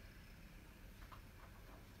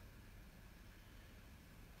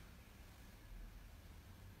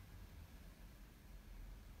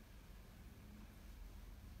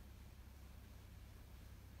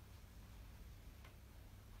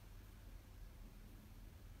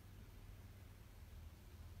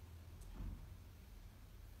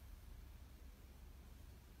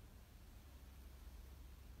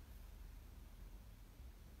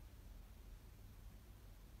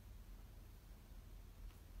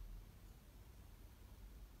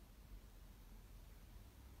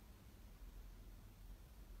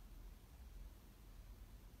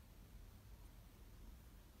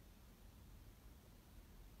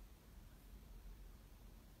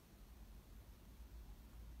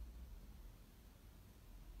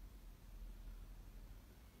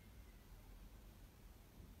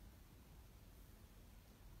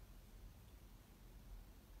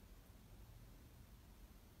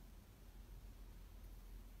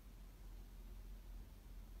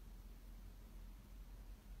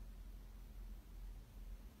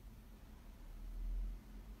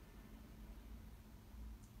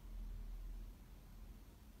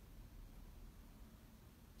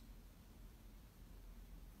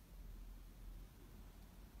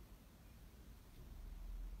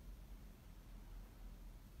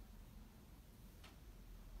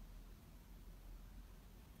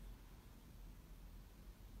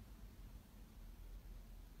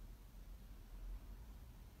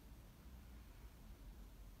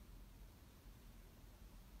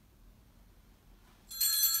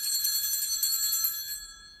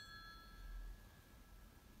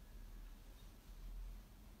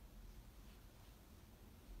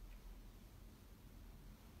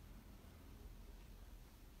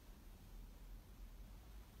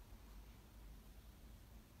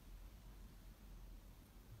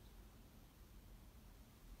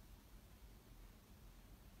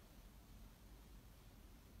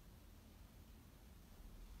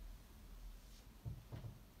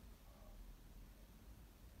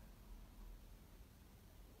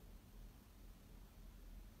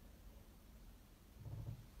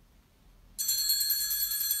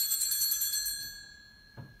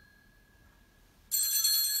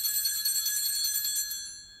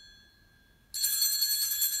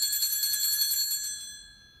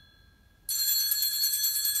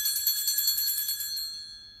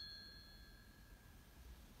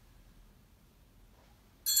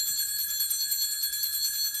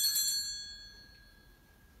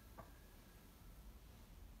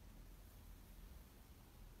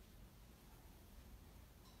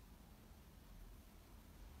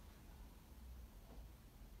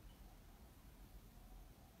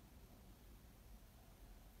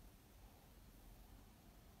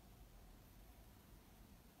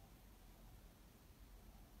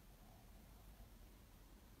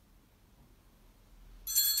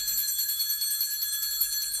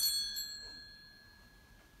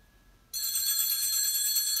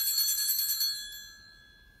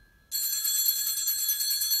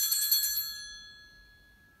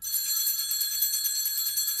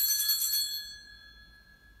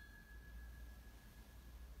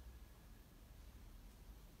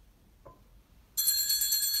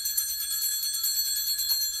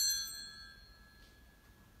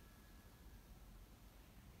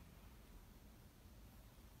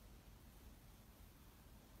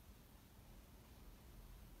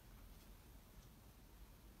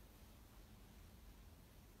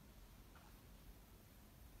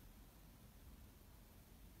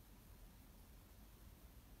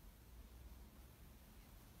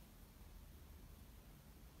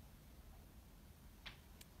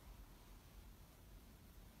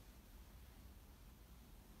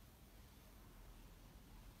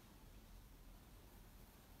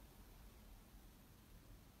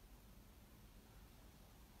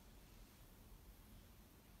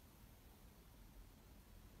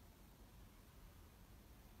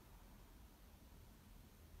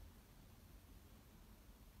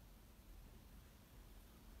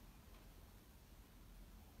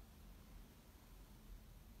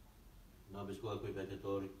 nobis quoque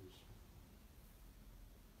peccatoribus.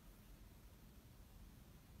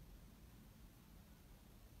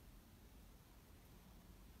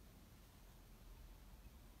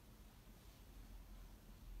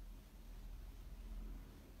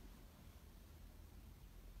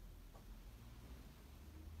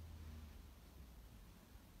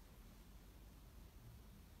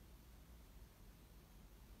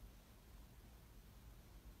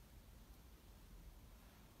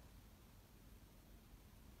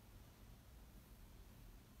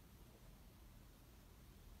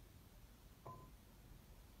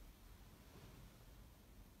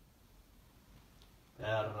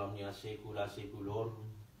 Per omnia saecula saeculorum.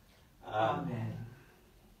 Amen.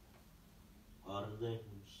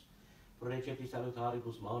 Ordemus. Precepti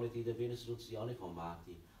salutaribus moniti divinis soluzione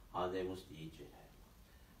formati. Ademus dicere.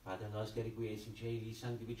 Pater noster qui es in caeli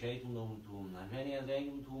sanctificetum nomen tuum, adveniat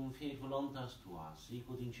regnum tuum, fiat voluntas tua,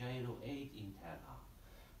 sicut in cielo et in terra.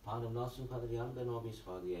 Panem nostrum quotidianum da nobis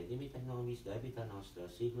hodie, dimite nobis debita nostra,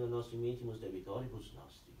 sicut nos dimittimus debitoribus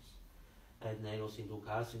nostris, et ne nos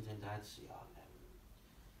inducas in tentationem,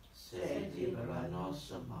 sed libera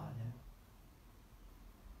nos a male.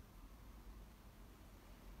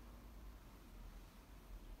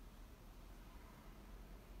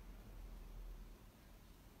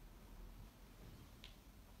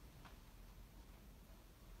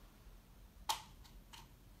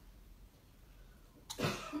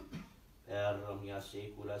 Per omnia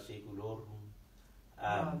saecula saeculorum.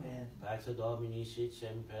 Amen. Pax Domini sit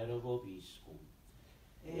semper vobiscum,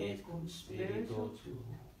 et cum spiritu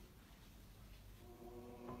tuo.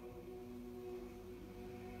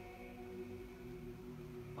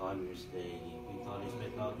 Agnus Dei, qui tollis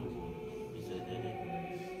peccatum mundi, miserere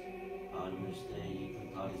nobis. Agnus Dei, qui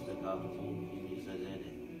tollis peccatum mundi, miserere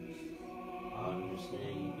nobis. Agnus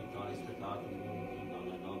Dei, qui tollis peccatum mundi,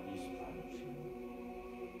 dona nobis pace.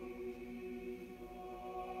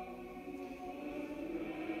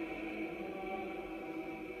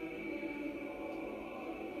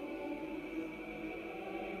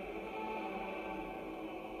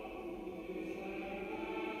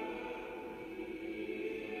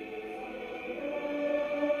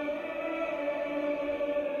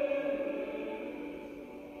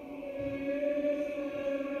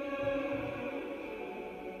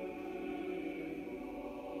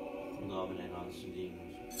 Domine non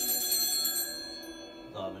sindimus.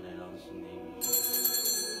 Domine non sindimus.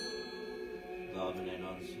 Domine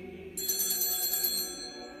non sindimus.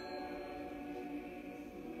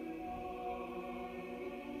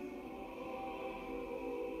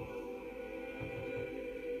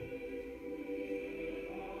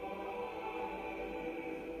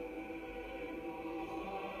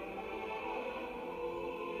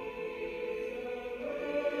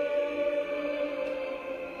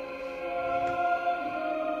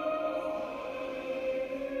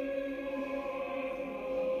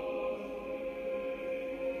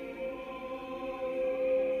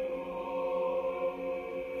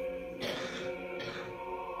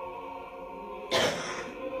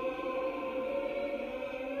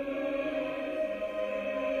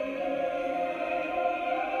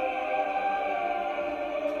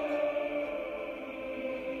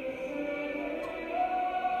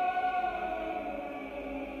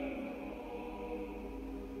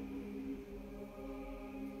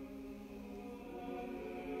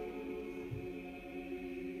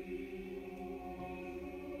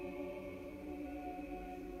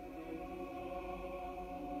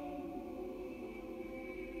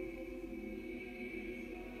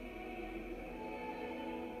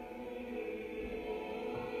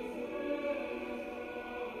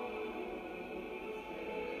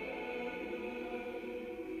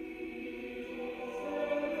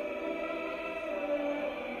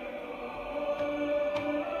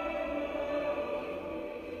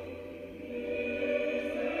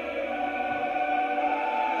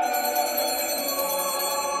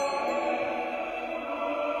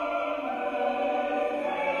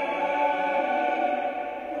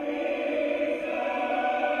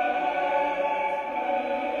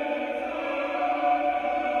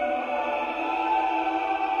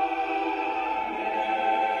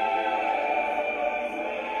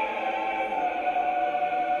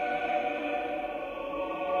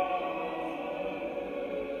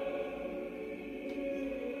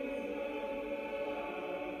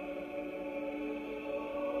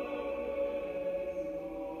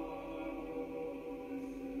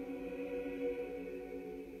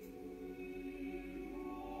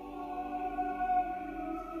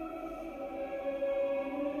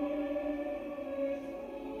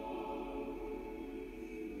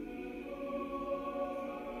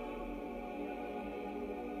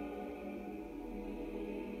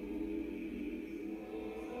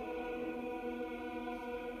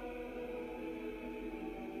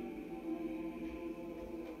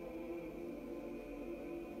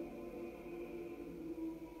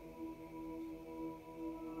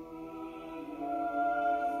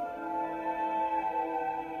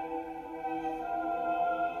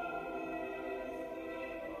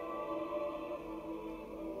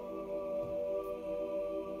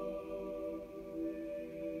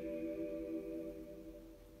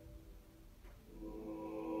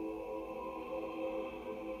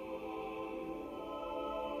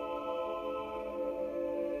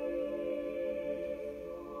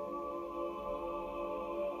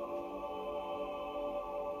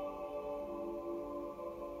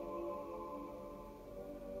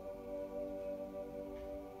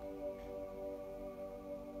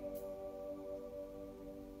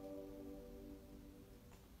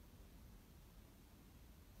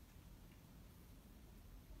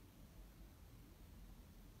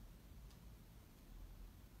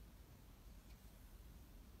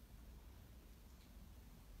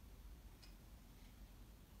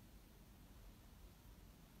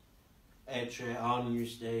 ecce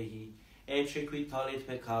agnus Dei, ecce qui tollit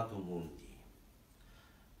peccatum mundi.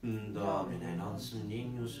 Domine, non sum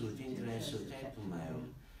dignus ut intres ut tectum meum,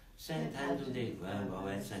 sed tantum Dei verbo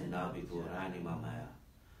et sendabitur anima mea.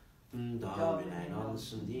 Domine, non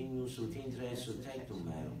sum dignus ut intres ut tectum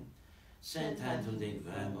meum, sed tantum Dei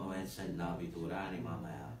verbo et sendabitur anima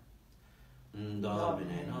mea.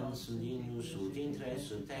 Domine, non sum dignus ut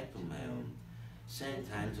intres ut tectum meum, sed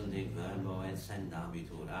tantum Dei verbo et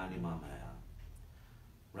sendabitur anima mea.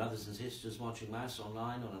 Brothers and sisters watching Mass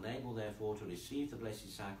online or unable therefore to receive the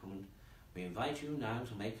Blessed Sacrament, we invite you now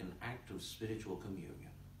to make an act of spiritual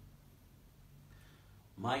communion.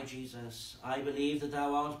 My Jesus, I believe that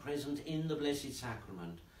thou art present in the Blessed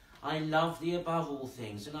Sacrament. I love thee above all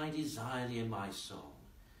things, and I desire thee in my soul.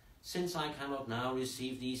 Since I cannot now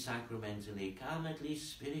receive thee sacramentally, come at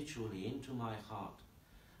least spiritually into my heart.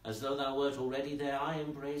 As though thou wert already there, I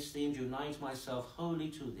embrace thee and unite myself wholly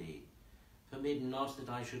to thee. Permit not that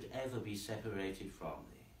I should ever be separated from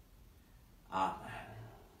thee. Amen.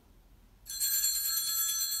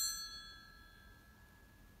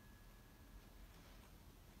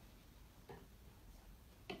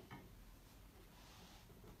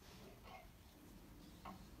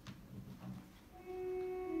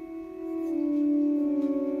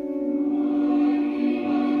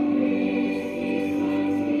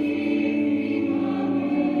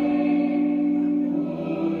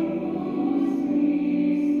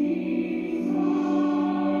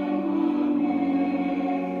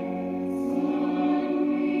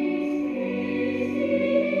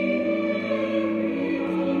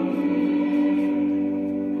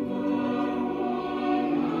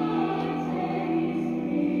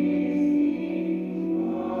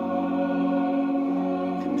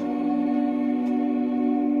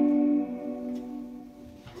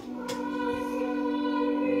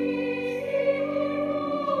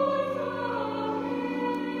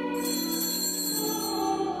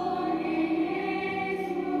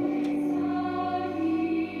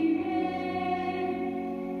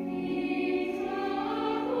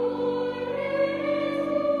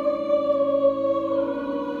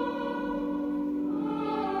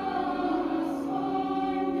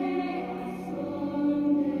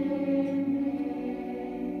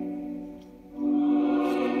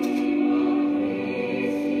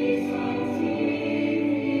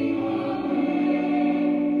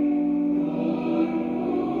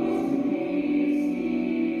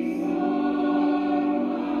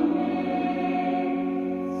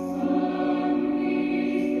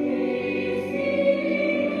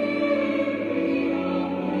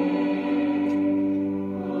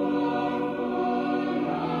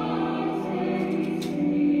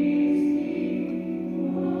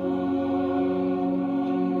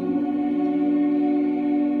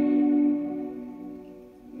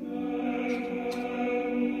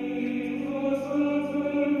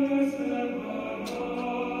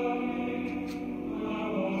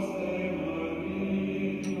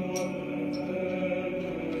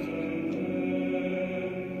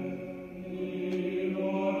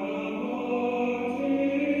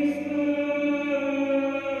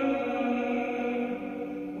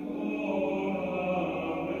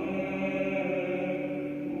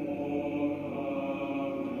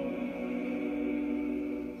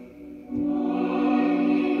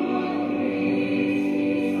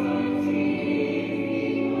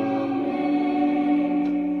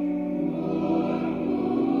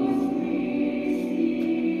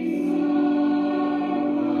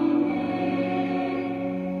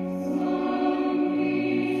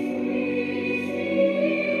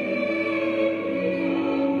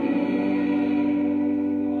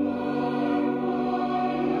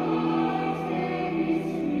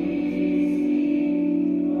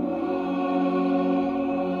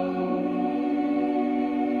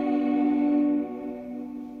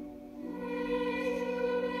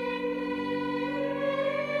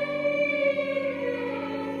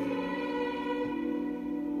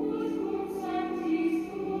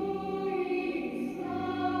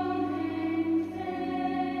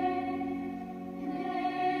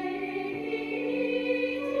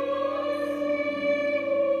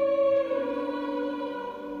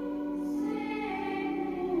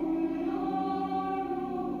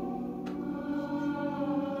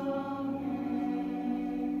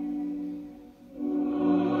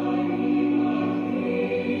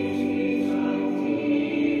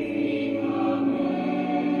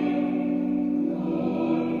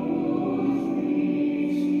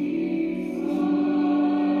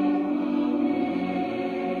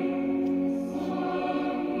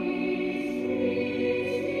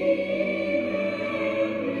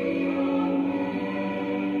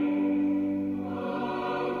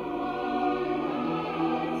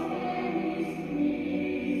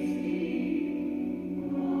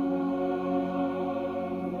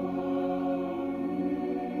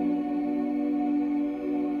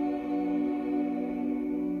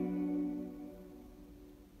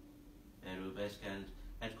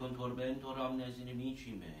 in tormentor omnes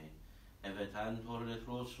inimici mei, evetantor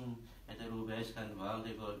retrosum et erubescant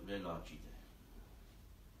valde velocite.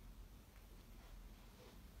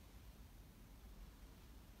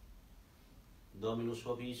 Dominus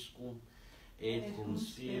vobiscum, et cum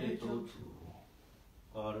spiritu tuo.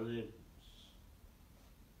 Oremus.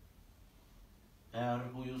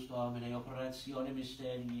 Erguius Domine operatione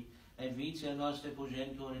mysterii, et vitia nostre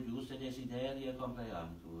pogentur et justa desideria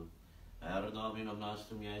compleantur. Per Dominum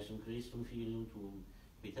nostrum Iesum Christum Filium Tuum,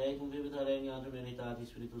 qui tecum vivita regna ad humanitatis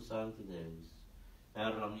Spiritus Sancti Deus,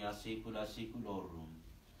 per omnia saecula saeculorum.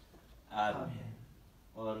 Amen.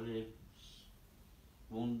 Oremus.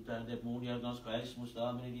 Vunta et mulier nos Christus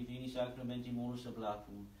Domini divini sacramenti munus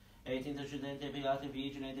oblatum, et intercedente beate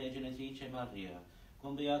Virgine et Genetice Maria,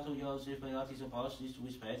 cum beato Iosef, beatis apostolis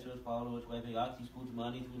tuis Petro et Paulo, et quae beatis gut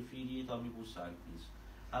mani tuis Filii et omnibus sanctis,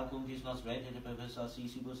 acuntis nos rete et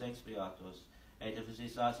perversasibus ex beatos, et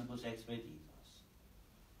efficacibus expeditos.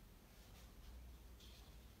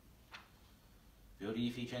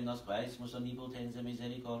 Purificen nos Christus omnipotens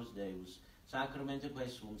misericordias Deus, sacramente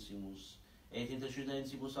quesuncimus, et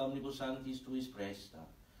intercedentibus omnibus sanctis tuis presta,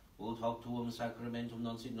 ut hoc tuum sacramentum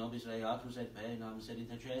non sit nobis reatus et penam, sed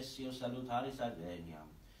intercessio salutaris adveniam.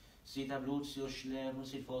 Sit ablutio schlerum,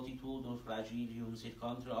 sit fortitudum fragilium, sit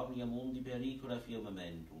contra omnia mundi pericula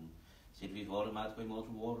firmamentum, sit vivorum atque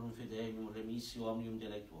mortuorum fidelium remissio omnium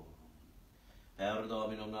delectorum. Per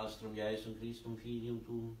Dominum nostrum Iesum Christum Filium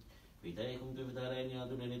Tuum, qui tecum vivita regna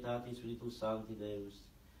ad unitatis Spiritus Sancti Deus,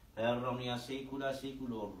 per omnia saecula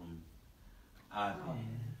saeculorum.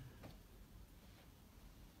 Amen.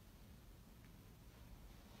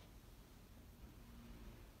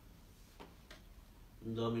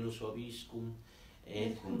 Dominus vobiscum,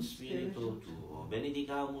 et cum spiritu tuo,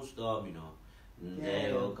 benedicamus Domino,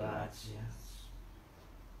 Deo gratias.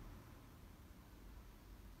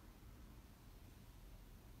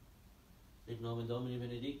 Sit nomen Domini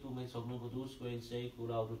benedictum, ex hoc nunc usque in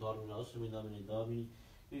saecula auditorium nostrum in nomine Domini,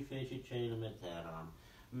 qui fecit caelum et terram.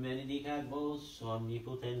 Benedicat vos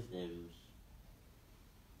omnipotens Deus,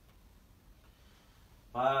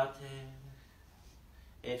 Pater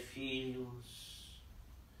et Filius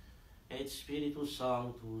et Spiritus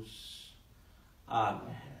Sanctus.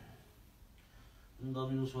 Amen.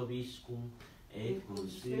 Dominus vobiscum, et cum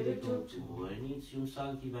spiritu tuo, initium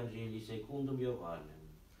sancti Evangelii secundum Ioannem.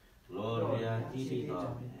 Gloria a tibi,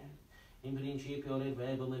 Domine. In principio erat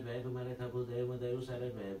verbum, et verbum erat apud Deum, et Deus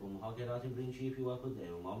erat verbum, hoc erat in principio apud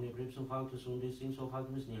Deum, omnia ipsum factus undis, in so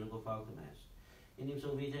factum nihil factum est. In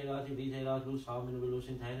ipsum vitae erat lux hominum, lux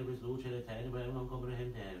in tenebris luce, et tenebrae non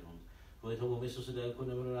comprehenderum. Quod homo visus et elquam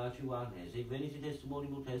neveratio varnes, hic venit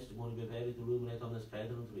testimonium testimonium beverit lumen et omnes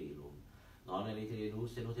credunt trilum. Non elite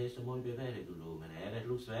lux et testimonium beverit lumen, erat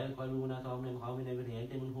lux ver quae luminat omnem hominem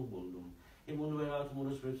venientem in hoc mundum. In mundo erat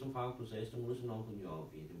munus ipsum factus est, munus non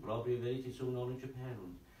coniovit, in propria veritate sum non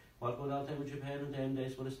inceperunt. Qualquod autem inceperunt eum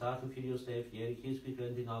des forestatum filios Dei fieri, quisque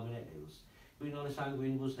credendi nomine eus. Qui non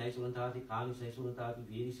sanguinibus ne voluntate canis, ne voluntate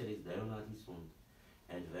viris, et ex Deo nati sunt.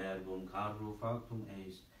 Et verbum carno factum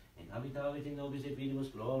est, et habitavit in nobis et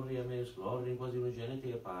vidimus gloria meus, gloria in quasi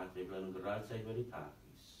unigenite Patri, plenum gratiae et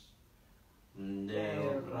veritatis.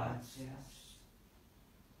 Deo gratias.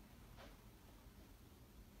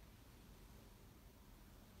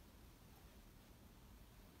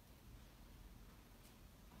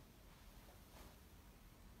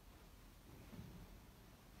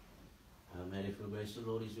 Mary, for grace, the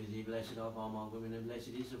Lord is with thee, blessed art thou among women, and blessed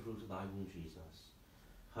is the fruit of thy womb, Jesus.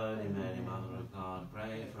 Holy Mary, Mother of God,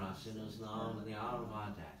 pray for us sinners now and at the hour of our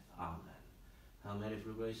death. Amen. Hail Mary,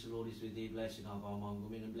 full of grace, the Lord is with thee, blessed art thou among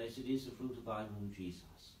women, and blessed is the fruit of thy womb,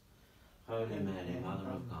 Jesus. Holy Mary, Mother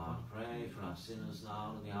of God, pray for us sinners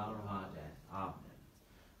now and at the hour of our death. Amen.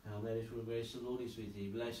 Hail Mary, full of grace, the Lord is with thee,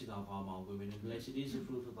 blessed art thou among women, and blessed is the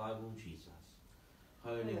fruit of thy womb, Jesus.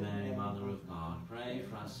 Holy Mary, Mother of God, pray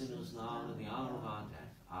for us sinners now and at the hour of our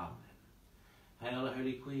death. Amen. Hail,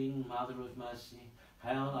 Holy Queen, Mother of Mercy,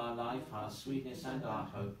 hail our life, our sweetness, and our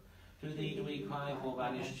hope. To thee do we cry, poor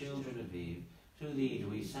banished children of Eve. To thee do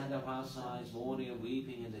we send up our sighs, mourning and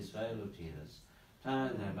weeping in this vale of tears.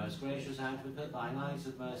 Turn then, most gracious Advocate, thine eyes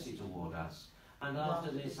of mercy toward us, and after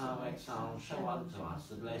this our exile, show unto us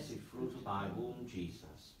the blessed fruit of thy womb,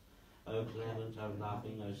 Jesus. O clement, O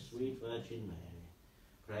loving, O sweet Virgin Mary,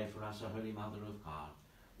 pray for us, O Holy Mother of God,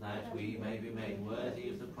 that we may be made worthy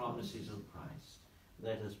of the promises of Christ.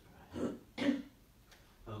 Let us pray.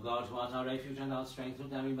 O God, who art our refuge and our strength,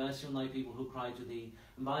 look down in mercy on thy people who cry to thee,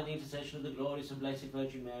 and by the intercession of the glorious and blessed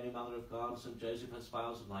Virgin Mary, Mother of God, St. Joseph, her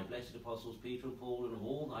spouse, of thy blessed apostles Peter and Paul, and of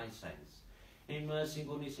all thy saints, In mercy and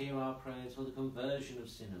goodness hear our prayers for the conversion of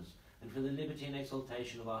sinners and for the liberty and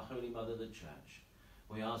exaltation of our Holy Mother the Church.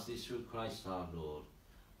 We ask this through Christ our Lord.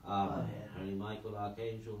 Amen. Holy Michael,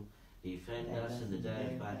 Archangel, defend us in the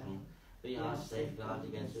day of battle. Be our safeguard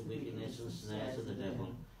against the wickedness and snares of the devil.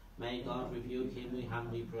 May God rebuke him, we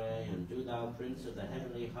humbly pray, and do thou, Prince of the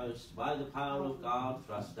heavenly host, by the power of God,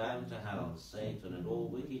 thrust down to hell Satan and all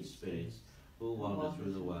wicked spirits who wander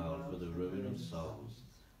through the world for the ruin of souls.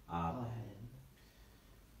 Amen.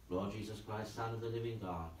 Lord Jesus Christ, Son of the living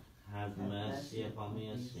God, have mercy upon me,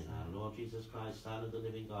 a sinner. Lord Jesus Christ, Son of the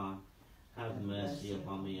living God, have mercy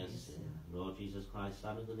upon me, a sinner. Lord Jesus Christ,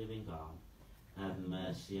 Son of the living God, have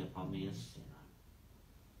mercy upon me, a sinner.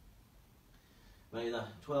 May the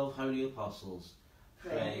 12 holy apostles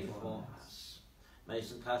pray for us. May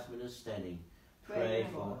St. Catherine of Stenning pray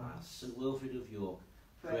for us. St. Wilfrid of York,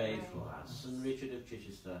 pray for us. St. Richard of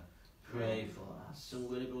Chichester, pray for us.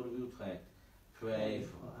 St. Willibrord of Utrecht, pray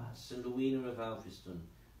for us. St. Louina of Alfriston,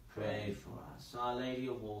 pray for us. Our Lady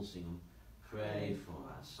of Walsingham, pray for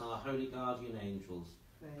us. Our holy guardian angels,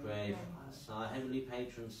 pray for us. Our heavenly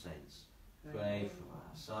patron saints, pray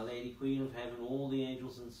for us. Our Lady Queen of Heaven, all the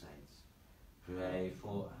angels and saints, pray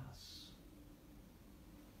for us.